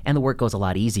work, and the work goes a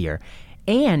lot easier.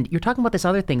 And you're talking about this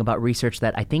other thing about research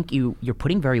that I think you're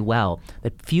putting very well,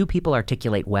 that few people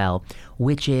articulate well,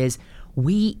 which is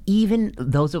even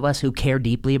those of us who care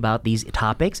deeply about these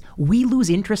topics, we lose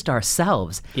interest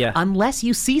ourselves. Yeah. Unless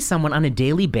you see someone on a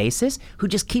daily basis who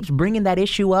just keeps bringing that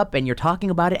issue up and you're talking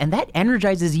about it, and that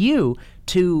energizes you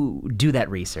to do that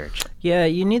research. Yeah,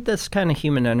 you need this kind of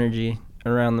human energy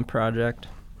around the project.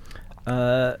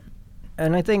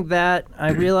 And I think that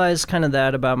I realized kind of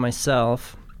that about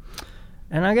myself.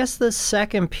 And I guess the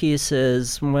second piece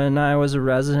is when I was a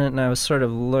resident and I was sort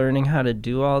of learning how to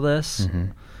do all this. Mm-hmm.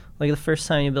 Like the first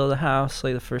time you build a house,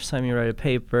 like the first time you write a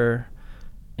paper,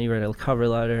 you write a cover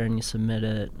letter and you submit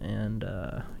it, and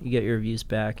you get your reviews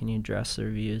back and you address the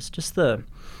reviews. Just the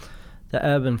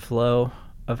ebb and flow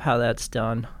of how that's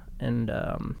done. And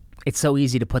it's so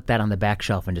easy to put that on the back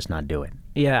shelf and just not do it.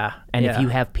 Yeah. And if you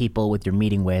have people with your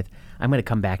meeting with, I'm going to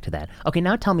come back to that. Okay,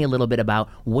 now tell me a little bit about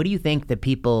what do you think the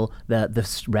people,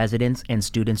 the residents and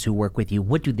students who work with you,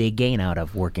 what do they gain out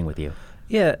of working with you?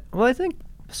 Yeah, well, I think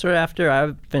sort of after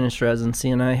I finished residency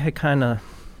and I had kind of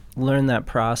learned that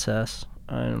process,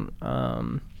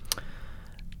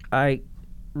 I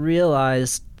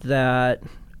realized that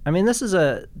I mean,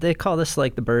 they call this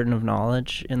like the burden of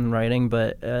knowledge in writing,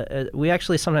 but we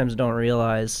actually sometimes don't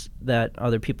realize that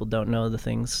other people don't know the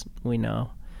things we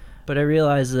know. But I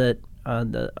realized that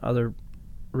the other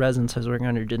residents I was working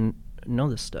under didn't know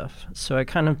this stuff. So I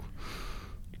kind of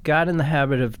got in the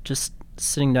habit of just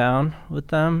sitting down with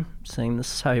them, saying,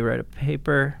 this is how you write a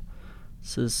paper,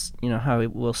 this is, how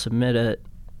we'll submit it,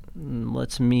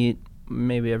 let's meet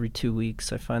maybe every 2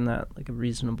 weeks. I find that like a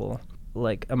reasonable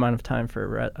amount of time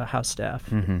for a house staff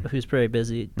who's very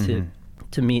busy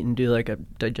to meet and do like a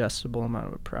digestible amount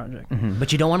of a project.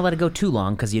 But you don't want to let it go too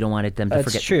long because you don't want them to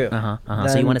forget. That's true.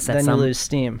 So you want to set then some... you lose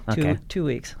steam. Okay. 2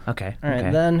 weeks. Okay. All right.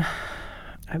 Okay. Then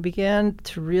I began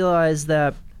to realize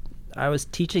that I was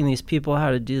teaching these people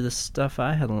how to do the stuff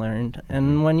I had learned.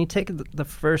 And when you take the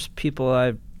first people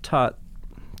I've taught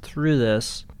through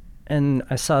this, and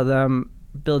I saw them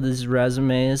build these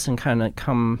resumes and kind of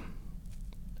come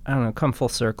full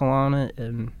circle on it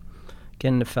and get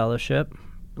into fellowship,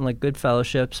 like good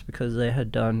fellowships, because they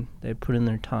put in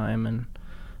their time, and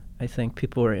I think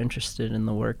people were interested in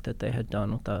the work that they had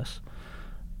done with us.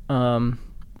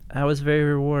 That was very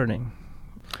rewarding.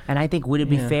 And I think, would it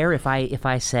be fair if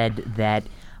I said that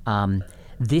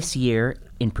this year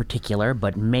in particular,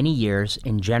 but many years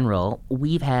in general,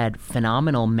 we've had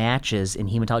phenomenal matches in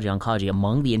hematology oncology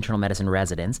among the internal medicine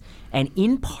residents, and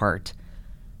in part,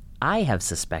 I have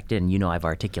suspected, and I've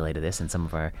articulated this in some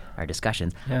of our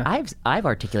discussions, I've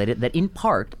articulated that in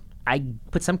part, I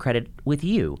put some credit with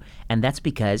you, and that's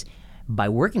because by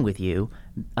working with you,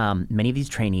 many of these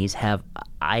trainees have,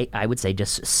 I would say,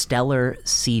 just stellar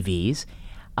CVs,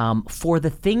 for the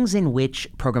things in which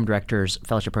fellowship program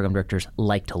directors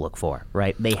like to look for,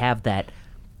 right? They have that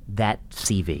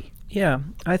CV. Yeah,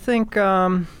 I think,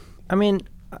 as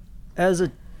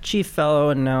a chief fellow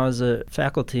and now as a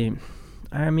faculty,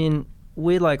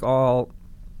 we like all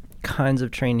kinds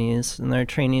of trainees, and there are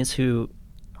trainees who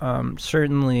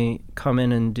certainly come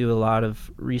in and do a lot of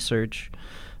research.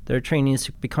 There are trainees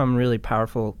who become really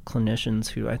powerful clinicians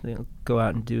who I think go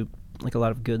out and do like a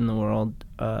lot of good in the world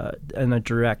in a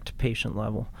direct patient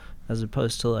level, as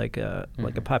opposed to like a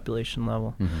population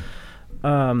level.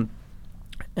 And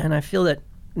I feel that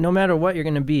no matter what you're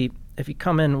going to be, if you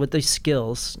come in with these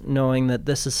skills, knowing that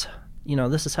this is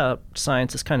how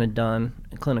science is kind of done,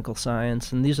 clinical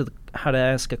science, and these are how to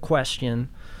ask a question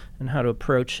and how to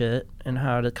approach it and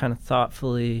how to kind of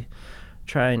thoughtfully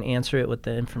try and answer it with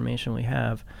the information we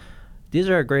have. These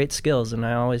are great skills, and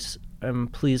I'm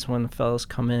pleased when the fellows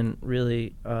come in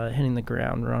really hitting the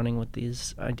ground running with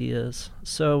these ideas.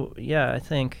 So, I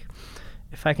think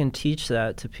if I can teach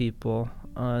that to people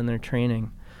in their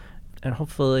training, and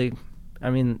hopefully,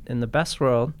 in the best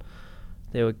world,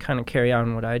 they would kind of carry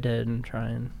on what I did and try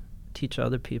and teach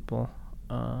other people,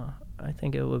 I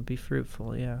think it would be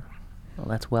fruitful, yeah. Well,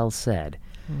 that's well said.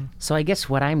 So I guess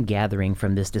what I'm gathering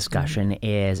from this discussion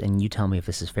is, and you tell me if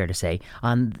this is fair to say,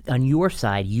 on your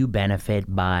side, you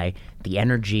benefit by the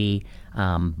energy,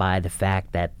 by the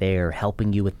fact that they're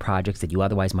helping you with projects that you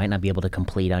otherwise might not be able to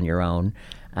complete on your own.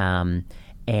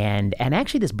 And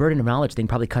actually this burden of knowledge thing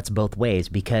probably cuts both ways,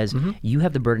 because you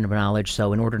have the burden of knowledge,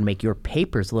 so in order to make your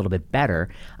papers a little bit better,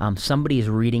 somebody is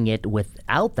reading it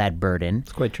without that burden.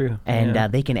 It's quite true.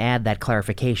 And they can add that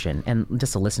clarification. And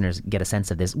just so listeners get a sense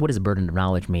of this, what does burden of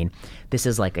knowledge mean? This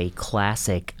is like a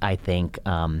classic, I think,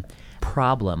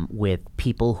 problem with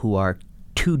people who are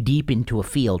too deep into a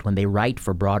field when they write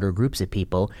for broader groups of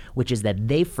people, which is that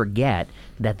they forget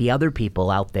that the other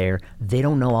people out there, they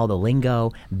don't know all the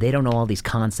lingo, they don't know all these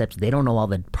concepts, they don't know all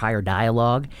the prior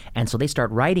dialogue, and so they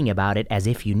start writing about it as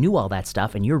if you knew all that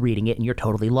stuff, and you're reading it and you're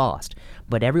totally lost.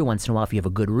 But every once in a while, if you have a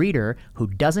good reader who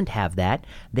doesn't have that,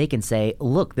 they can say,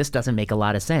 look, this doesn't make a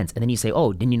lot of sense. And then you say,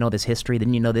 oh, didn't you know this history?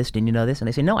 Didn't you know this? Didn't you know this? And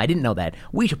they say, no, I didn't know that.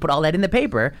 We should put all that in the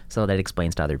paper, so that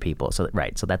explains to other people. So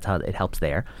that's how it helps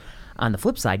there. On the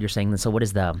flip side, you're saying, so what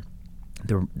does the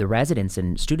residents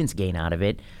and students gain out of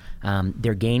it?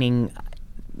 They're gaining,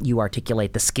 you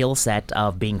articulate the skill set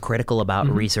of being critical about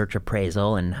research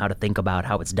appraisal and how to think about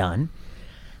how it's done.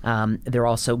 They're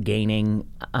also gaining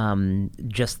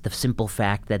just the simple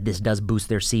fact that this does boost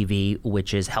their CV,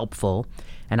 which is helpful.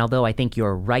 And although I think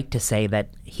you're right to say that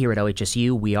here at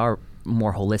OHSU, we are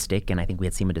more holistic, and I think we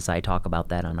had Seema Desai talk about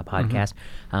that on a podcast,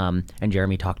 and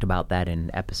Jeremy talked about that in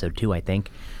episode 2, I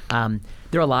think.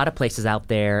 There are a lot of places out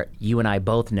there, you and I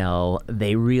both know,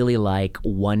 they really like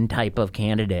one type of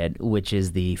candidate, which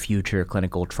is the future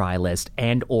clinical trialist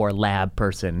and or lab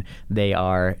person. They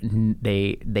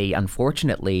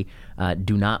unfortunately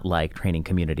do not like training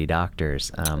community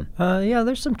doctors.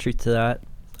 There's some truth to that.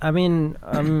 I mean,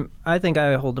 I think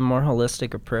I hold a more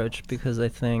holistic approach, because I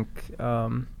think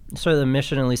sort of the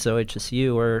mission, at least at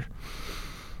OHSU, where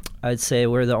I'd say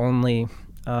we're the only,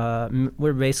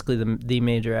 we're basically the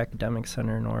major academic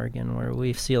center in Oregon where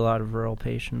we see a lot of rural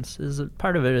patients.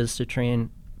 Part of it is to train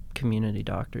community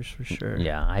doctors for sure.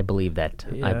 Yeah, I believe that.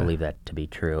 Yeah. I believe that to be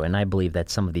true, and I believe that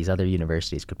some of these other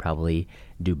universities could probably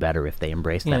do better if they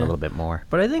embraced that a little bit more.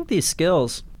 But I think these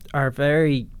skills are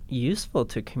very useful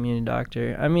to a community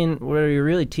doctor. I mean, where you're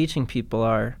really teaching people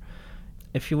are,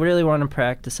 if you really want to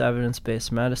practice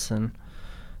evidence-based medicine,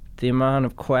 the amount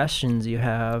of questions you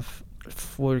have,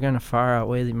 we're going to far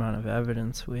outweigh the amount of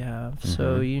evidence we have. Mm-hmm.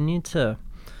 So you need to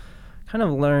kind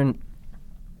of learn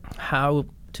how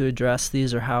to address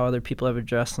these or how other people have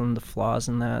addressed them, the flaws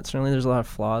in that. Certainly there's a lot of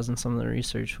flaws in some of the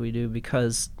research we do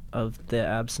because of the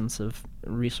absence of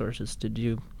resources to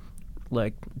do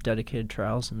like dedicated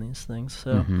trials in these things.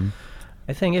 So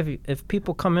I think if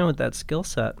people come in with that skill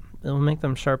set, it'll make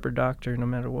them sharper doctor no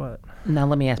matter what. Now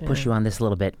let me push you on this a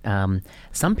little bit.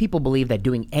 Some people believe that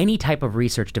doing any type of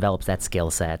research develops that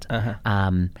skill set.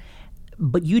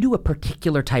 But you do a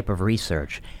particular type of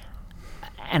research.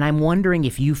 And I'm wondering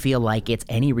if you feel like it's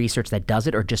any research that does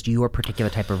it or just your particular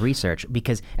type of research.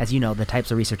 Because, as you know, the types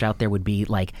of research out there would be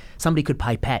like somebody could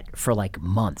pipette for like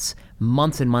months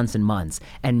and months and months,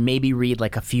 and maybe read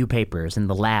like a few papers in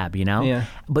the lab, you know? Yeah.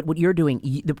 But what you're doing,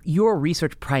 your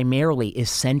research primarily is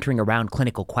centering around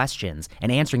clinical questions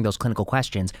and answering those clinical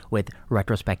questions with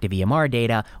retrospective EMR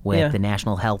data, with the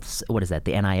National Health, what is that,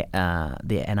 the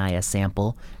NIS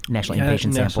sample, National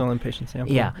Inpatient Sample. National Inpatient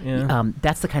Sample. Yeah.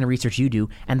 That's the kind of research you do.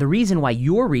 And the reason why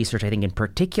your research, I think in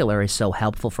particular, is so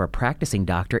helpful for a practicing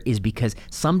doctor is because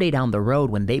someday down the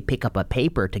road, when they pick up a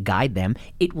paper to guide them,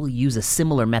 it will use a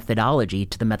similar methodology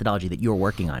to the methodology that you're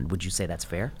working on. Would you say that's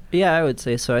fair? Yeah, I would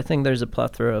say so. I think there's a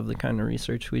plethora of the kind of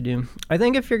research we do. I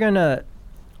think if you're going to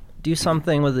do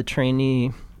something with a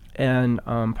trainee and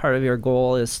part of your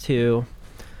goal is to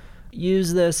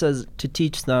use this as to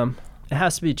teach them, it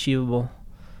has to be achievable.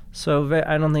 So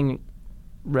I don't think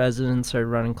residents are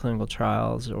running clinical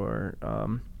trials or,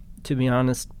 to be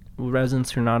honest,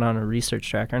 residents who are not on a research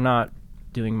track are not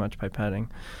doing much pipetting.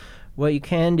 What you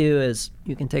can do is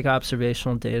you can take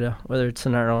observational data, whether it's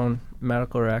in our own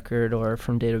medical record or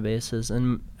from databases,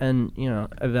 and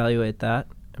evaluate that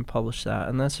and publish that.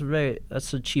 And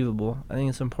that's achievable. I think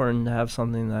it's important to have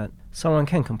something that someone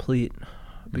can complete,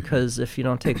 because if you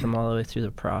don't take them all the way through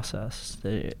the process,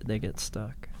 they get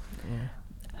stuck. Yeah.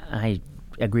 I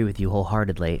agree with you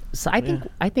wholeheartedly. So I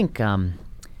think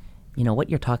what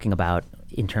you're talking about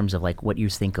in terms of like what you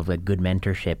think of a good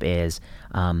mentorship is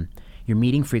you're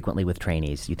meeting frequently with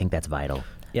trainees. You think that's vital.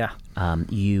 Yeah.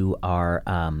 You are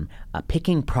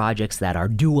picking projects that are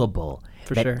doable.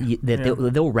 For sure.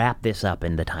 They'll wrap this up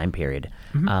in the time period.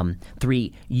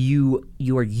 3, you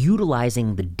are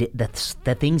utilizing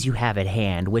the things you have at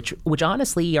hand, which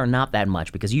honestly are not that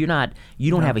much, because you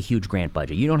don't have a huge grant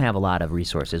budget. You don't have a lot of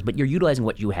resources, but you're utilizing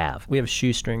what you have. We have a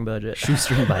shoestring budget.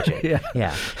 Shoestring budget. Yeah. You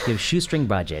have a shoestring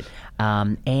budget.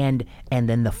 And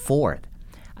then the 4th,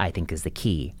 I think, is the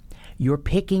key. You're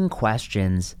picking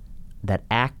questions that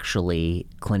actually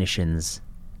clinicians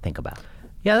think about.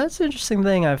 Yeah, that's an interesting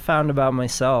thing I've found about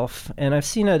myself, and I've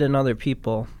seen it in other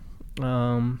people.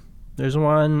 There's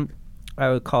one I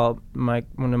would call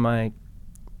one of my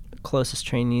closest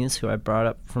trainees who I brought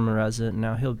up from a resident.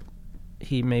 Now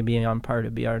he may be on par to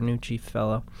be our new chief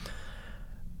fellow.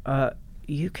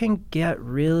 You can get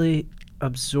really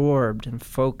absorbed and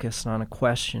focused on a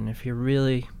question if you're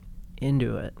really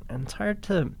into it, and it's hard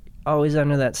to always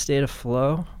enter that state of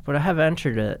flow, but I have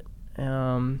entered it.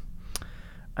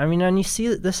 And you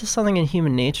see this is something in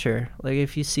human nature. Like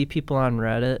if you see people on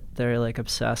Reddit, they're like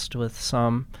obsessed with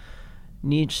some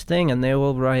niche thing and they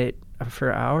will write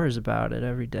for hours about it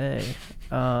every day.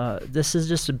 This is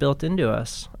just built into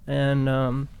us. And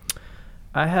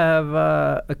I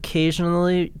have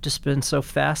occasionally just been so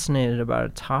fascinated about a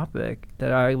topic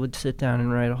that I would sit down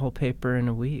and write a whole paper in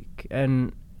a week.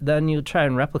 And then you try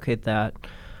and replicate that,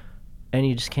 and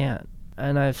you just can't.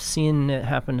 And I've seen it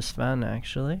happen to Sven,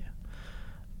 actually.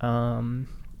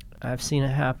 I've seen it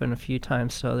happen a few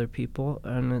times to other people,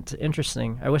 and it's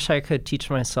interesting. I wish I could teach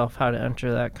myself how to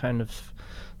enter that kind of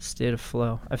state of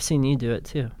flow. I've seen you do it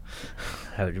too.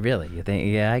 Oh, really? You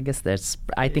think? Yeah, I guess that's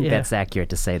accurate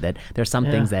to say that there's some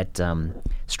things that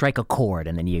strike a chord,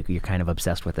 and then you're kind of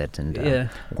obsessed with it and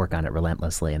work on it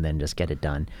relentlessly, and then just get it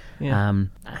done. Yeah.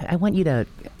 I want you to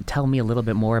tell me a little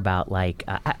bit more about like.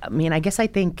 I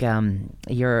think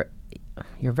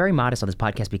you're very modest on this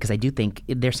podcast, because I do think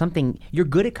there's something you're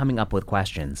good at coming up with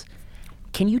questions.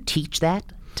 Can you teach that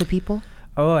to people?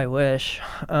 Oh, I wish.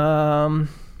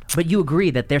 But you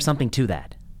agree that there's something to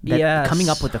that. that Yes. coming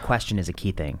up with a question is a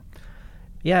key thing.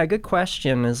 Yeah, a good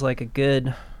question is like a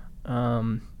good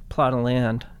plot of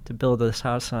land to build this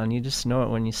house on. You just know it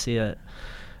when you see it.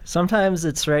 Sometimes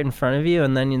it's right in front of you,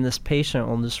 and then this patient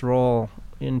will just roll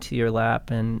into your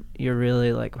lap, and you're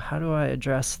really like, how do I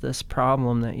address this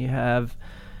problem that you have?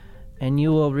 And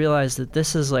you will realize that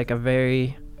this is like a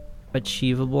very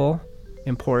achievable,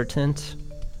 important,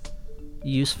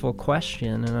 useful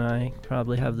question, and I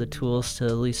probably have the tools to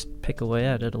at least pick away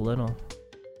at it a little.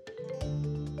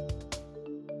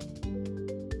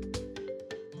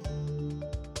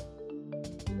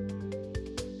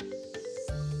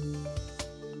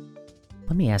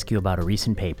 Let me ask you about a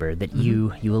recent paper that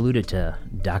you alluded to,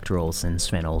 Dr. Olson,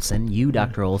 Sven Olson. You,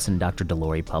 Dr. Olson, Dr.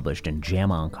 Delory published in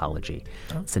JAMA Oncology.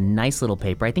 It's a nice little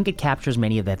paper. I think it captures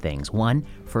many of the things. One,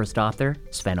 first author,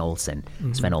 Sven Olson.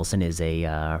 Sven Olson is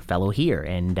a fellow here,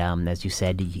 and as you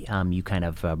said, you kind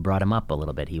of brought him up a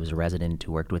little bit. He was a resident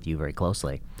who worked with you very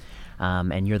closely.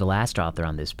 And you're the last author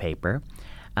on this paper.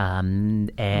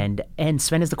 And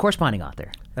Sven is the corresponding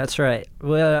author. That's right.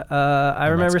 Well, I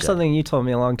remember good. something you told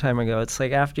me a long time ago. It's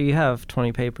like after you have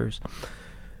 20 papers,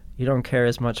 you don't care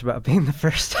as much about being the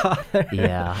first author.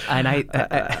 Yeah, and I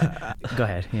go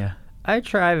ahead. Yeah, I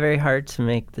try very hard to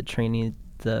make the trainee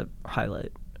the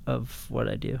highlight of what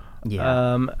I do.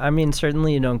 Yeah. I mean,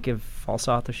 certainly you don't give false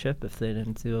authorship if they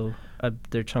didn't do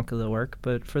their chunk of the work,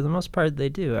 but for the most part, they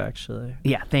do, actually.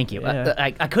 Yeah, thank you. Yeah.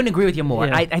 I couldn't agree with you more.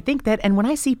 Yeah. I think that, and when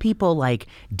I see people like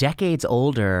decades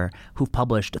older who've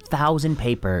published 1,000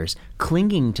 papers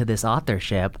clinging to this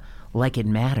authorship like it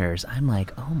matters, I'm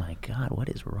like, oh my God, what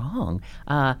is wrong?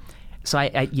 So I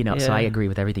agree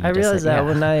with everything you I just realized said. that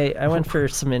when I went for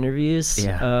some interviews,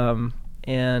 Yeah.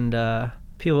 and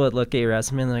people would look at your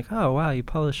resume and they're like, oh, wow, you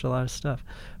published a lot of stuff.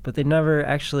 But they never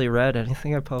actually read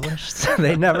anything I published. So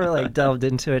they never like delved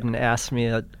into it and asked me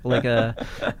a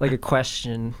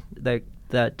question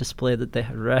that displayed that they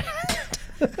had read.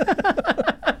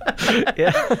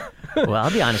 Yeah. Well,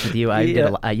 I'll be honest with you. I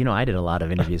did a lot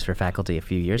of interviews for faculty a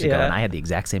few years ago, and I had the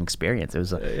exact same experience. It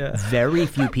was very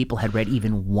few people had read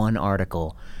even one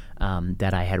article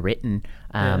that I had written.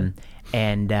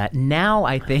 And now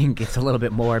I think it's a little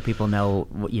bit more people know,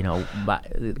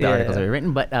 the articles that are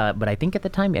written. But I think at the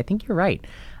time, I think you're right.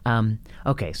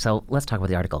 Okay, so let's talk about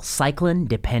the article.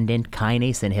 Cyclin-dependent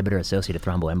kinase inhibitor associated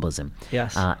thromboembolism.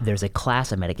 Yes. There's a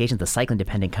class of medications, the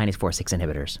cyclin-dependent kinase 4/6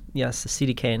 inhibitors. Yes, the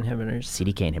CDK inhibitors.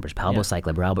 CDK inhibitors,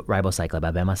 palbociclib, ribociclib,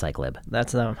 abemaciclib.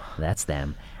 That's them. That's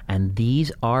them. And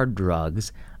these are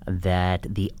drugs that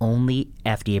the only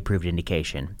FDA-approved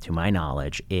indication, to my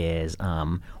knowledge, is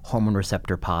hormone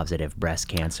receptor positive breast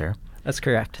cancer. That's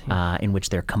correct. In which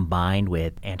they're combined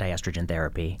with anti-estrogen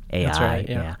therapy, AI. That's right,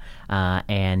 yeah.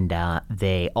 And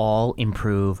they all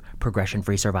improve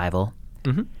progression-free survival.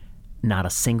 Mm-hmm. Not a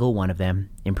single one of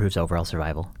them improves overall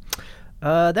survival.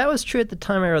 That was true at the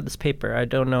time I wrote this paper. I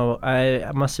don't know.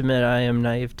 I must admit I am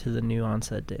naive to the new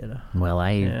onset data. Well,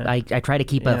 I try to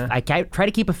keep I try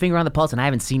to keep a finger on the pulse, and I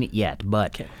haven't seen it yet,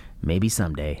 but maybe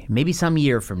someday, maybe some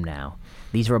year from now.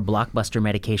 These were a blockbuster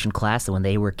medication class that when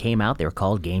they came out, they were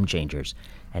called game changers.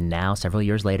 And now, several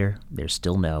years later, there's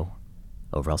still no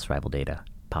overall survival data,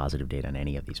 positive data on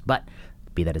any of these. But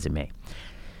be that as it may.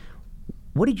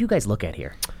 What did you guys look at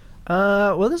here?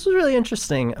 Well, this was really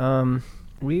interesting.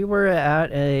 We were at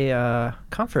a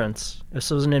conference.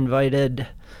 This was an invited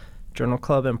journal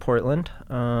club in Portland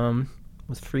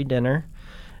with free dinner.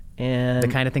 And The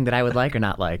kind of thing that I would like or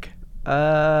not like?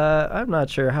 I'm not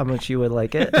sure how much you would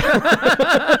like it.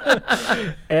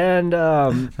 And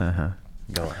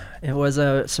Go on. it was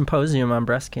a symposium on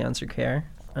breast cancer care.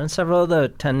 And several of the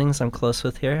attendings I'm close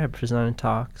with here had presented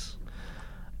talks.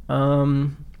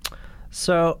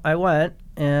 So I went,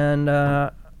 and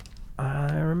I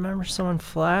remember someone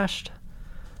flashed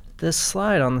this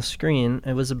slide on the screen.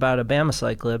 It was about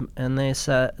abemaciclib, and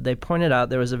they pointed out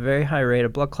there was a very high rate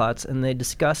of blood clots, and they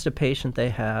discussed a patient they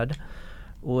had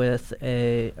with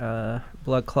a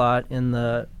blood clot in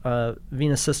the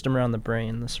venous system around the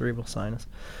brain, the cerebral sinus,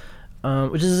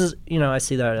 which is, I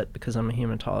see that because I'm a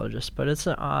hematologist, but it's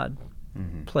an odd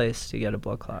place to get a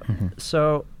blood clot.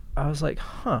 So I was like,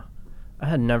 I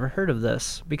had never heard of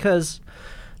this, because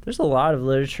there's a lot of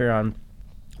literature on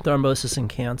thrombosis and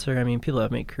cancer. I mean, people have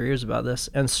made careers about this.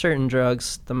 And certain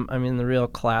drugs, the real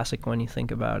classic one you think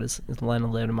about is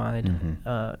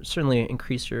lenalidomide. Certainly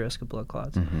increase your risk of blood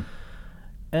clots.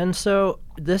 And so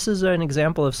this is an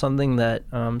example of something that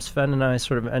Sven and I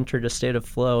sort of entered a state of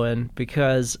flow in,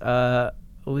 because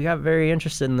we got very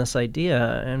interested in this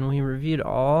idea, and we reviewed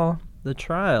all the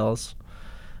trials.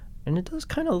 And it does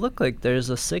kind of look like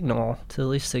there's a signal to at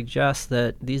least suggest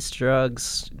that these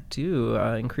drugs do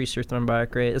increase your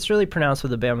thrombotic rate. It's really pronounced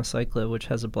with abemaciclib, which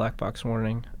has a black box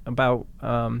warning. Was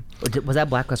that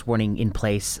black box warning in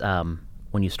place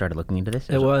when you started looking into this?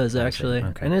 It was, actually.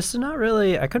 Okay. And it's not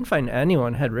really, I couldn't find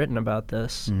anyone had written about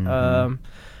this. Mm-hmm.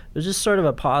 It was just sort of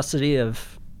a paucity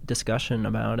of discussion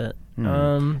about it.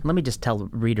 Let me just tell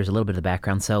readers a little bit of the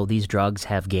background. So these drugs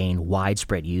have gained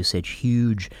widespread usage,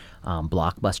 huge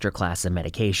blockbuster class of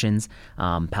medications,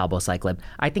 palbociclib.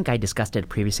 I think I discussed it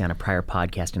previously on a prior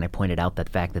podcast, and I pointed out that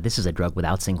fact that this is a drug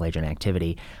without single-agent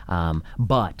activity,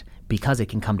 but because it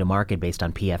can come to market based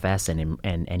on PFS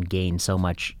and gain so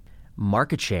much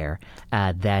market share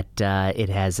that it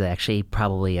has actually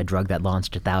probably a drug that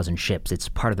launched 1,000 ships. It's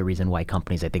part of the reason why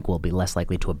companies, I think, will be less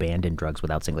likely to abandon drugs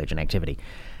without single-agent activity.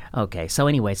 Okay, so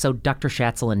anyway, Dr.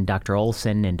 Schatzel and Dr.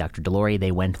 Olson and Dr. Delory,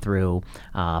 they went through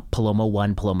Paloma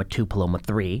 1, Paloma 2, Paloma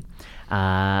 3.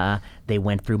 They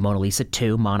went through Mona Lisa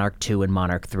 2, Monarch 2, and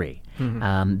Monarch 3.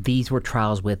 Mm-hmm. These were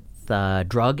trials with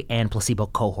drug and placebo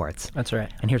cohorts. That's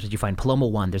right. And here's what you find. Paloma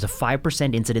 1, there's a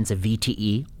 5% incidence of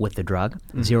VTE with the drug,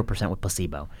 0% with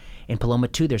placebo. In Paloma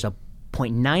 2, there's a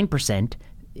 0.9%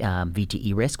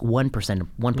 VTE risk,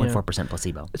 1.4%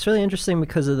 placebo. It's really interesting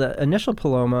because of the initial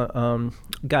Paloma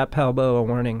got Palbo a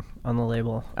warning on the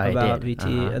label about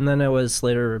VTE, and then it was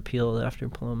later repealed after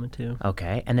Paloma 2.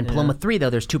 Okay, and then Paloma 3,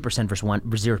 though, there's 2% versus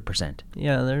 0%.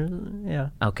 Yeah,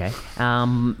 Okay.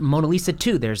 Mona Lisa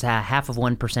 2, there's half of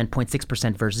 1%,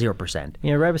 0.6% versus 0%.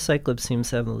 Yeah, ribociclib seems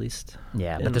to have the least.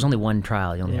 Yeah, but there's only one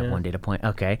trial. You only have one data point.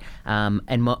 Okay.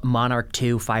 And Monarch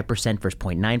 2, 5% versus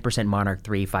 0.9%. Monarch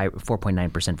 3,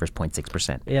 4.9% versus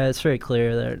 0.6%. Yeah, it's very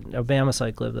clear that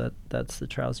abemaciclib, that's the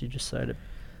trials you just cited.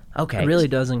 Okay. It really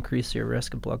does increase your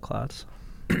risk of blood clots.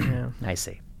 Yeah. I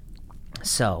see.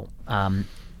 So,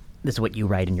 this is what you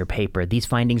write in your paper. These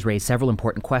findings raise several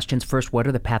important questions. First, what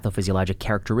are the pathophysiologic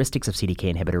characteristics of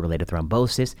CDK inhibitor-related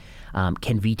thrombosis?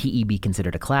 Can VTE be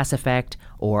considered a class effect,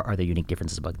 or are there unique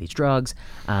differences among these drugs?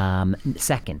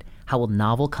 Second, how will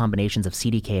novel combinations of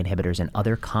CDK inhibitors and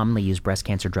other commonly used breast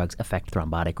cancer drugs affect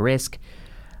thrombotic risk?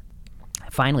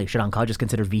 Finally, should oncologists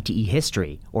consider VTE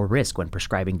history or risk when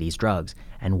prescribing these drugs?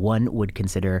 And one would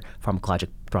consider pharmacologic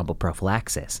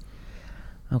thromboprophylaxis.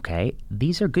 Okay,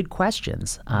 these are good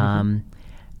questions.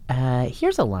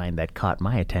 Here's a line that caught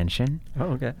my attention. Oh,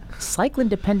 okay.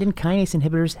 Cyclin-dependent kinase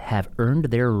inhibitors have earned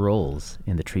their roles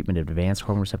in the treatment of advanced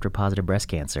hormone receptor-positive breast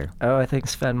cancer. Oh, I think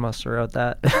Sven must have wrote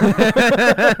that.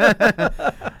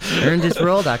 Earned its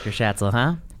role, Dr. Schatzel,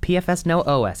 huh? PFS, no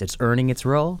OS. It's earning its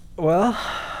role? Well...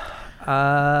 no,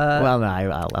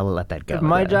 I'll let that go.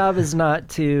 My job is not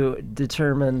to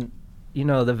determine,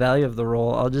 the value of the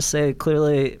role. I'll just say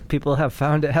clearly people have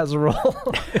found it has a role.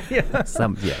 Yeah.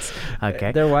 Yes.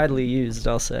 Okay. They're widely used,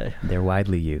 I'll say. They're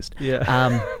widely used.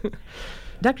 Yeah.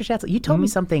 Dr. Schatzel, you told me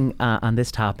something on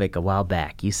this topic a while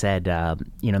back. You said,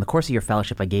 in the course of your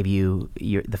fellowship, I gave you,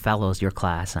 the fellows, your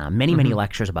class, many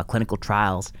lectures about clinical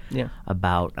trials,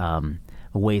 about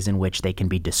ways in which they can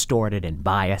be distorted and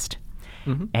biased.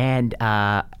 And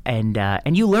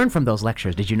you learned from those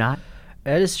lectures, did you not?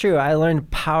 That is true. I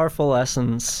learned powerful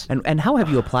lessons. And how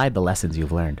have you applied the lessons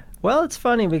you've learned? Well, it's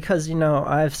funny because,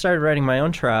 I've started writing my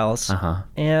own trials.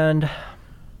 And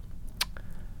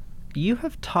you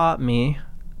have taught me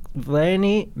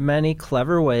many, many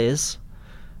clever ways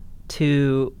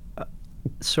to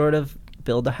sort of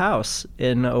build a house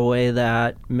in a way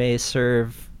that may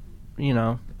serve,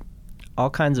 all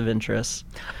kinds of interests.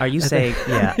 Are you saying,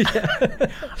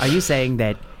 Are you saying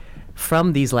that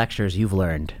from these lectures you've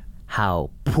learned how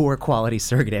poor quality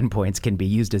surrogate endpoints can be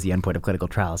used as the endpoint of clinical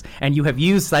trials, and you have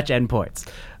used such endpoints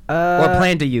or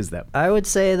plan to use them? I would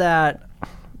say that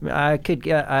I could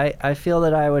get. I feel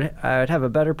that I would have a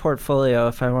better portfolio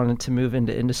if I wanted to move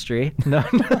into industry. No,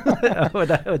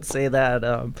 I would say that.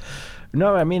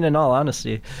 No, I mean in all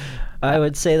honesty, I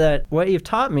would say that what you've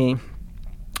taught me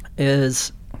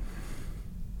is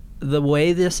the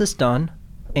way this is done,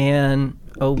 and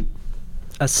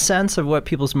a sense of what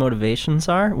people's motivations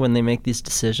are when they make these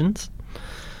decisions.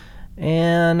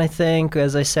 And I think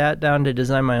as I sat down to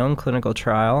design my own clinical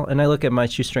trial, and I look at my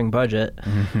shoestring budget,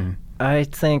 I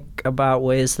think about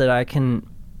ways that I can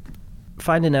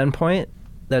find an endpoint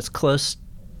that's close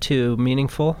to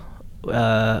meaningful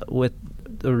with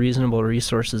the reasonable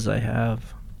resources I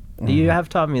have. You have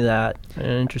taught me that in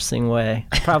an interesting way.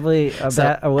 Probably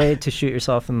a way to shoot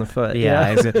yourself in the foot.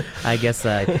 Yeah, I guess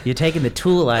you're taking the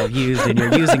tool I've used and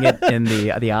you're using it in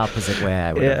the opposite way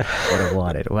I would have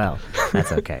wanted. Well,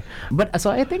 that's okay. But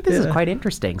so I think this is quite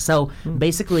interesting. So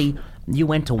basically, you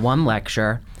went to one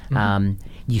lecture.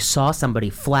 You saw somebody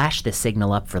flash the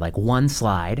signal up for like one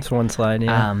slide. It's one slide,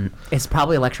 yeah. It's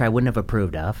probably a lecture I wouldn't have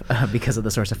approved of because of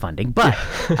the source of funding. But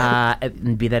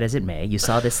be that as it may, you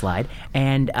saw this slide,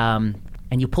 and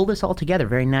you pulled this all together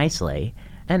very nicely.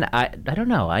 And I don't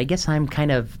know. I guess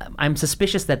I'm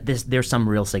suspicious that there's some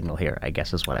real signal here, I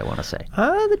guess is what I want to say.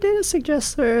 The data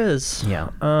suggests there is. Yeah.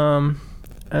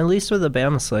 At least with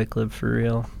abemaciclib for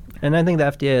real. And I think the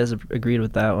FDA has agreed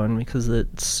with that one because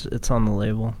it's on the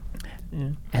label.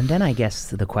 Yeah. And then I guess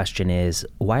the question is,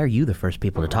 why are you the first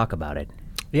people to talk about it?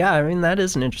 Yeah, I mean, that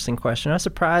is an interesting question. I was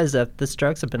surprised that this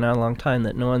drug's have been out a long time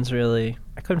that no one's really...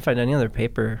 I couldn't find any other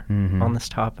paper on this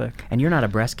topic. And you're not a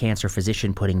breast cancer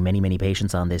physician putting many, many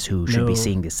patients on this who should be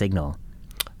seeing this signal.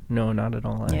 No, not at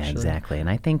all, actually. Yeah, exactly. And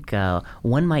I think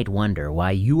one might wonder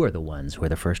why you are the ones who are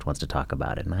the first ones to talk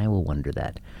about it, and I will wonder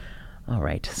that. All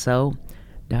right, so...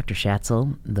 Dr.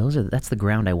 Schatzel, that's the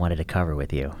ground I wanted to cover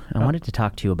with you. I wanted to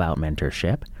talk to you about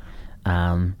mentorship.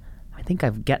 I think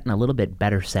I've gotten a little bit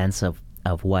better sense of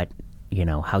what,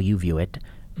 how you view it.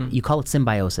 You call it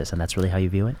symbiosis, and that's really how you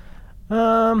view it?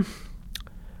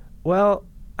 Well,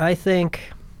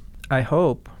 I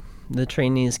hope the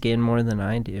trainees gain more than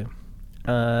I do.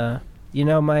 My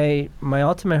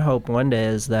ultimate hope one day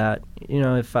is that,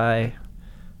 if I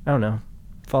don't know,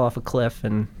 fall off a cliff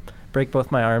and break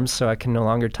both my arms so I can no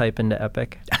longer type into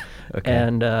Epic. Okay.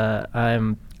 And I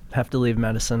have to leave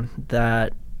medicine,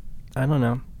 that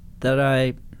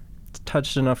I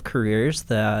touched enough careers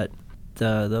that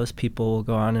those people will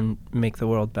go on and make the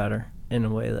world better in a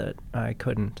way that I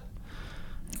couldn't.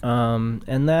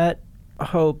 And that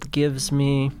hope gives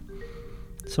me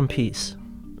some peace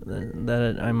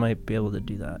that I might be able to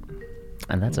do that.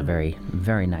 And that's a very,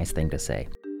 very nice thing to say.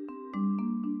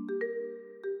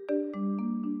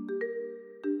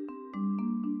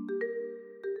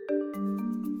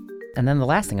 And then the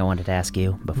last thing I wanted to ask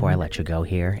you before I let you go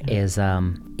here is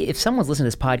if someone's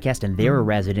listening to this podcast and they're a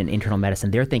resident in internal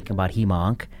medicine, they're thinking about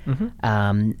hem-onc,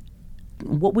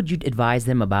 what would you advise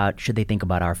them about? Should they think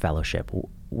about our fellowship?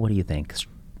 What do you think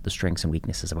the strengths and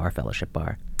weaknesses of our fellowship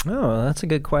are? Oh, that's a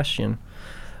good question.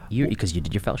 Because you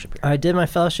did your fellowship here. I did my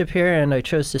fellowship here, and I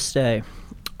chose to stay.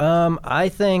 I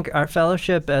think our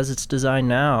fellowship, as it's designed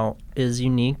now, is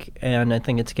unique, and I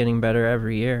think it's getting better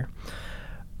every year.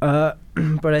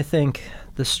 But I think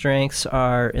the strengths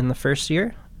are in the first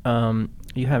year.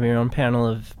 You have your own panel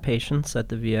of patients at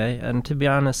the VA. And to be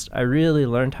honest, I really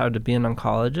learned how to be an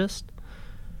oncologist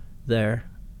there,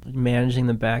 managing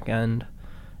the back end,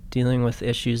 dealing with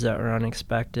issues that were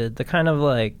unexpected, the kind of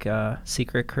like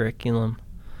secret curriculum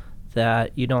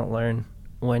that you don't learn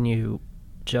when you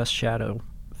just shadow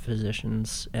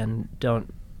physicians and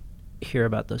don't hear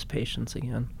about those patients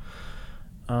again.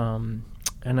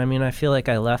 And I mean, I feel like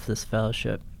I left this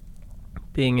fellowship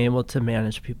being able to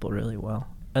manage people really well.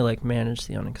 I manage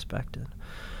the unexpected.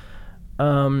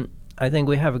 I think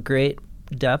we have a great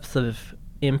depth of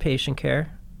inpatient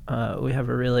care. We have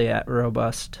a really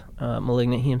robust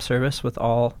malignant heme service with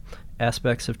all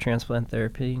aspects of transplant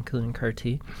therapy, including CAR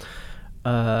T.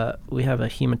 We have a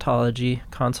hematology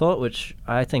consult, which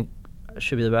I think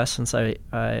should be the best since I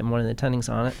am one of the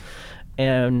attendings on it,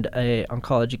 and a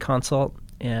oncology consult.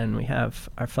 And we have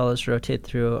our fellows rotate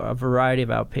through a variety of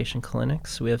outpatient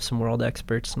clinics. We have some world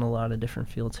experts in a lot of different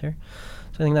fields here.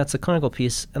 So I think that's the clinical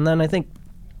piece. And then I think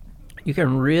you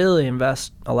can really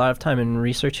invest a lot of time in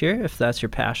research here if that's your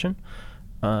passion.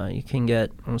 You can get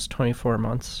almost 24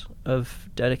 months of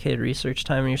dedicated research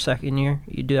time in your second year.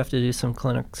 You do have to do some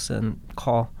clinics and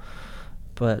call,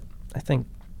 but I think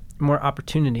more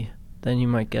opportunity than you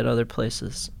might get other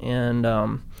places. And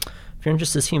if you're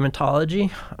interested in hematology,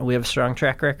 we have a strong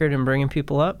track record in bringing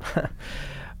people up.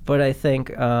 But I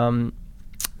think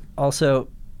also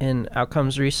in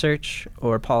outcomes research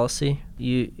or policy,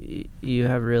 you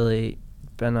have really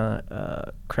been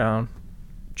a crown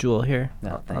jewel here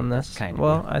on this.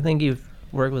 Well, I think you've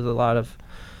worked with a lot of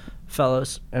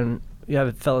fellows, and you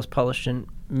have fellows published in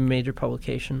major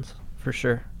publications, for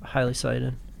sure, highly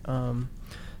cited.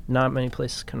 Not many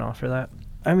places can offer that.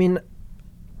 I mean,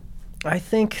 I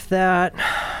think that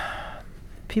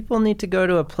people need to go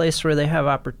to a place where they have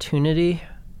opportunity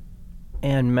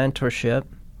and mentorship,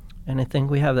 and I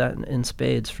think we have that in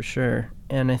spades for sure.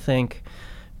 And I think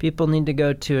people need to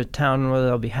go to a town where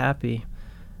they'll be happy,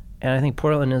 and I think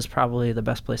Portland is probably the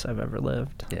best place I've ever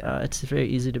lived. Yeah. It's very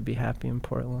easy to be happy in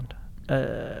Portland.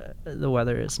 The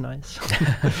weather is nice.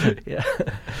 Yeah.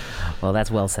 Well, that's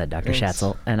well said, Dr.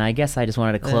 Schatzel. And I guess I just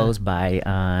wanted to close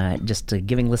by just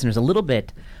giving listeners a little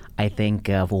bit, I think,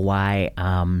 of why,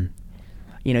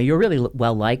 you're really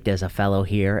well liked as a fellow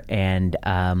here, and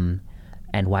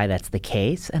and why that's the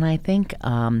case. And I think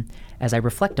as I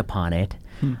reflect upon it,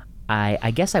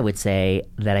 I guess I would say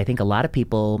that I think a lot of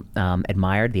people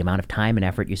admired the amount of time and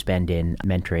effort you spend in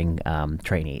mentoring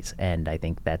trainees, and I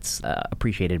think that's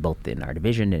appreciated both in our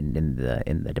division and in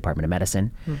the Department of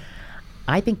Medicine.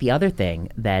 I think the other thing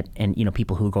that, and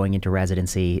people who are going into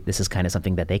residency, this is kind of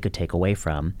something that they could take away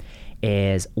from,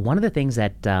 is one of the things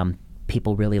that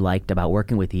people really liked about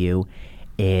working with you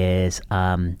is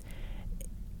anytime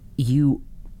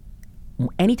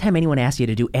anyone asked you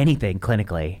to do anything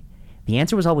clinically, the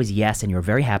answer was always yes, and you were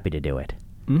very happy to do it.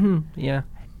 Yeah.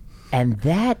 And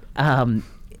that,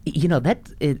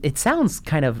 it sounds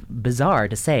kind of bizarre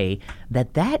to say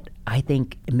that I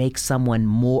think makes someone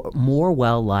more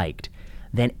well-liked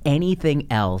than anything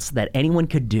else that anyone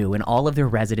could do in all of their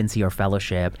residency or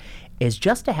fellowship, is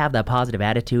just to have that positive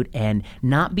attitude and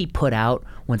not be put out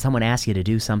when someone asks you to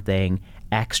do something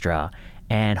extra.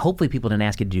 And hopefully people didn't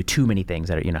ask you to do too many things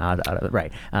that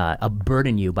are,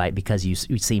 burden you because you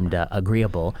seemed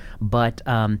agreeable. But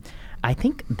I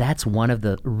think that's one of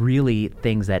the really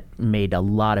things that made a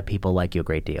lot of people like you a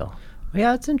great deal.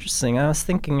 Yeah, it's interesting. I was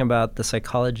thinking about the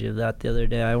psychology of that the other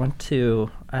day. I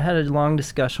had a long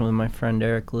discussion with my friend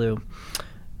Eric Liu,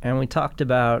 and we talked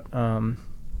about,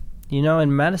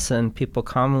 in medicine, people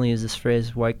commonly use this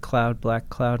phrase, white cloud, black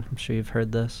cloud. I'm sure you've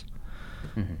heard this.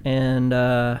 Mm-hmm.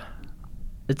 And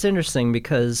it's interesting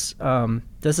because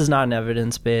this is not an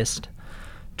evidence-based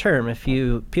term.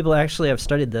 People actually have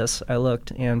studied this, I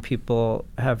looked, and people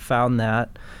have found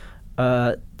that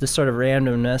this sort of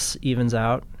randomness evens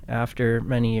out after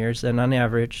many years, and on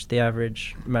average, the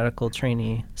average medical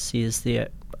trainee sees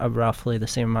roughly the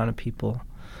same amount of people.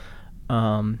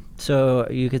 So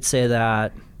you could say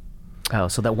that. Oh,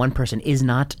 so that one person is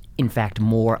not, in fact,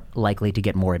 more likely to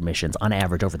get more admissions on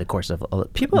average over the course of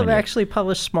people have actually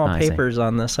published small papers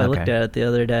on this. I looked at it the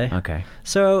other day. Okay.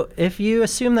 So if you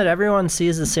assume that everyone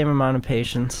sees the same amount of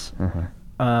patients,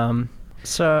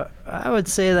 so I would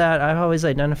say that I've always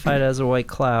identified as a white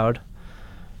cloud.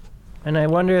 And I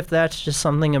wonder if that's just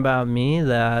something about me,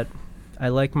 that I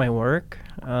like my work.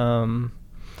 I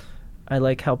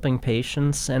like helping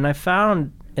patients. And I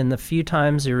found in the few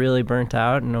times you're really burnt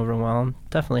out and overwhelmed,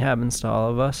 definitely happens to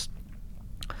all of us.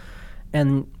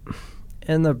 And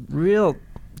in the real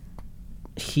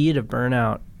heat of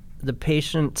burnout, the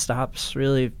patient stops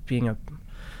really being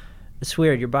it's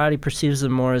weird. Your body perceives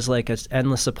them more as like an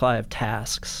endless supply of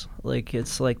tasks. Like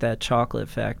it's like that Chocolate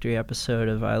Factory episode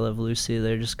of I Love Lucy.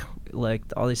 They're just like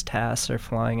all these tasks are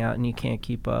flying out and you can't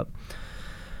keep up.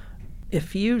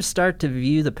 If you start to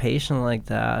view the patient like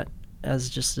that as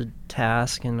just a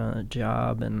task and a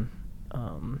job and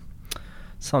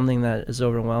something that is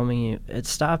overwhelming you, it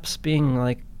stops being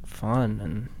like fun,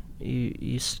 and you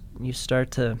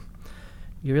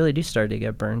really do start to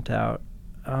get burnt out.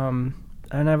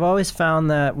 And I've always found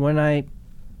that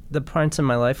the points in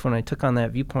my life when I took on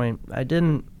that viewpoint, I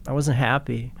wasn't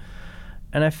happy.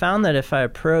 And I found that if I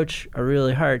approach a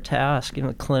really hard task,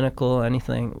 clinical,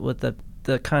 anything, with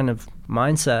the kind of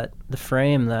mindset, the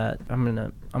frame that I'm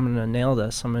gonna nail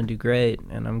this, I'm gonna do great,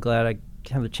 and I'm glad I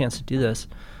have the chance to do this,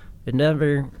 it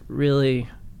never really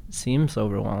seems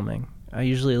overwhelming. I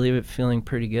usually leave it feeling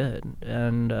pretty good.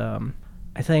 And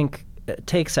I think it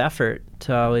takes effort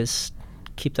to always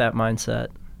keep that mindset.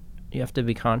 You have to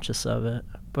be conscious of it.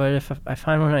 But if I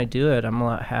find when I do it, I'm a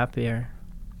lot happier.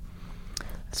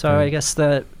 So I guess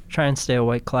that try and stay a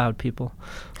white cloud, people.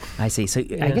 I see. So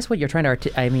yeah. I guess what you're trying to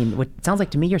what it sounds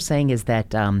like to me you're saying is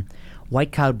that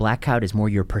white cloud, black cloud is more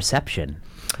your perception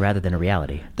rather than a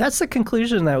reality. That's the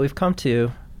conclusion that we've come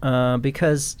to,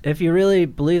 because if you really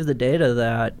believe the data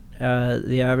that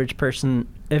the average person,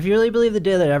 if you really believe the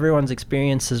data that everyone's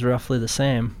experience is roughly the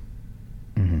same,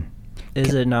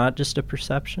 is it not just a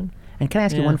perception? And can I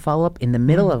ask you one follow-up? In the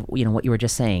middle of what you were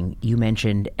just saying,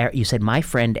 you said my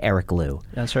friend Eric Liu.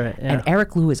 That's right. Yeah. And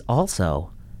Eric Liu is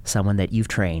also someone that you've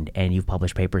trained and you've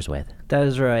published papers with. That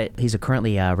is right. He's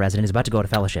currently a resident. He's about to go to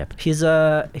fellowship. He's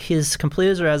completed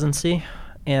his residency,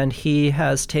 and he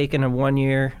has taken a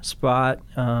 1-year spot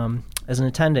as an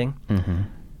attending.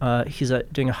 He's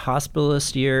doing a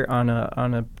hospitalist year on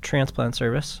a transplant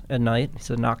service at night. He's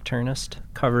a nocturnist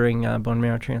covering bone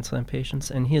marrow transplant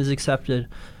patients, and he is accepted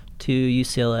to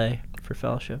UCLA for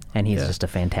fellowship. And he's just a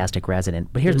fantastic resident.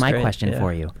 But here's my question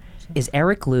for you. Is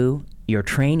Eric Liu your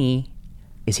trainee?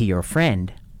 Is he your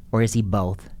friend? Or is he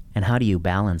both? And how do you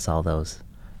balance all those?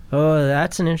 Oh,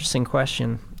 that's an interesting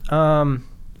question.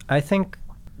 I think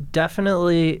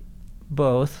definitely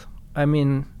both. I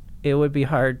mean, it would be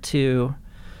hard to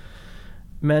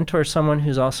mentor someone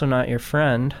who's also not your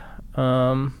friend.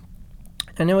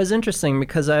 And And it was interesting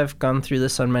because I've gone through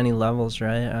this on many levels,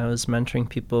 right? I was mentoring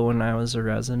people when I was a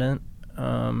resident,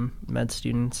 med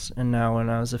students, and now when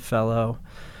I was a fellow,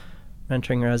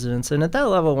 mentoring residents. And at that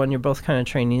level, when you're both kind of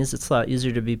trainees, it's a lot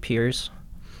easier to be peers.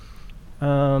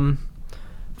 For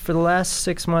the last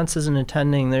 6 months as an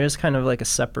attending, there is kind of like a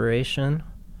separation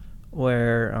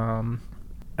where,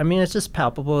 it's just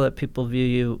palpable that people view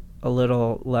you a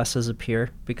little less as a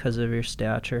peer because of your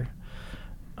stature.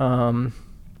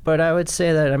 But I would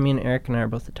say that, Eric and I are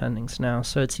both attendings now,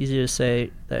 so it's easy to say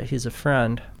that he's a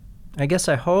friend. I guess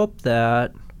I hope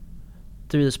that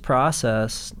through this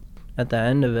process, at the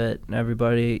end of it,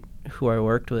 everybody who I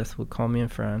worked with would call me a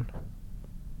friend.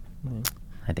 Yeah.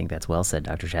 I think that's well said,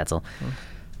 Dr. Schatzel.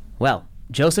 Well,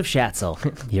 Joseph Schatzel,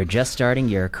 you're just starting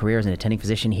your career as an attending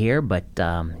physician here, but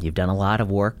you've done a lot of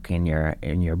work in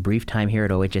your brief time here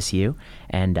at OHSU.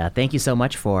 And thank you so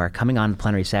much for coming on the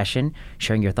plenary session,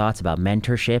 sharing your thoughts about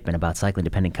mentorship and about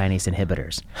cyclin-dependent kinase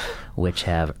inhibitors, which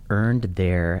have earned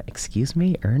their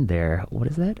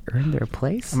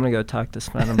place? I'm going to go talk to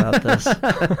Sven about this.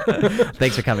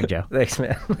 Thanks for coming, Joe. Thanks,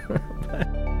 man.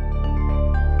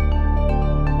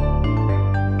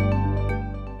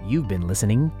 You've been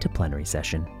listening to Plenary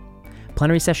Session.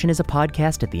 Plenary Session is a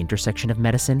podcast at the intersection of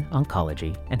medicine,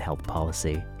 oncology, and health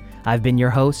policy. I've been your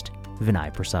host,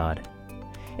 Vinay Prasad.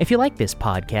 If you like this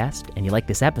podcast and you like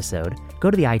this episode, go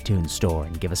to the iTunes store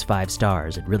and give us 5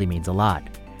 stars. It really means a lot.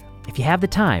 If you have the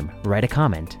time, write a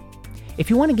comment. If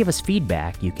you want to give us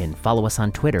feedback, you can follow us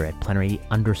on Twitter at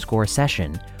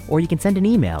plenary_session, or you can send an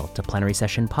email to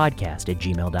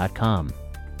plenarysessionpodcast@gmail.com.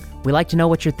 We like to know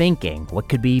what you're thinking. What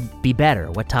could be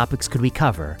better? What topics could we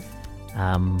cover?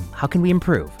 How can we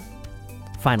improve?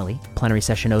 Finally, Plenary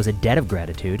Session owes a debt of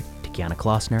gratitude to Kiana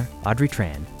Klossner, Audrey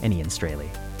Tran, and Ian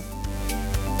Straley.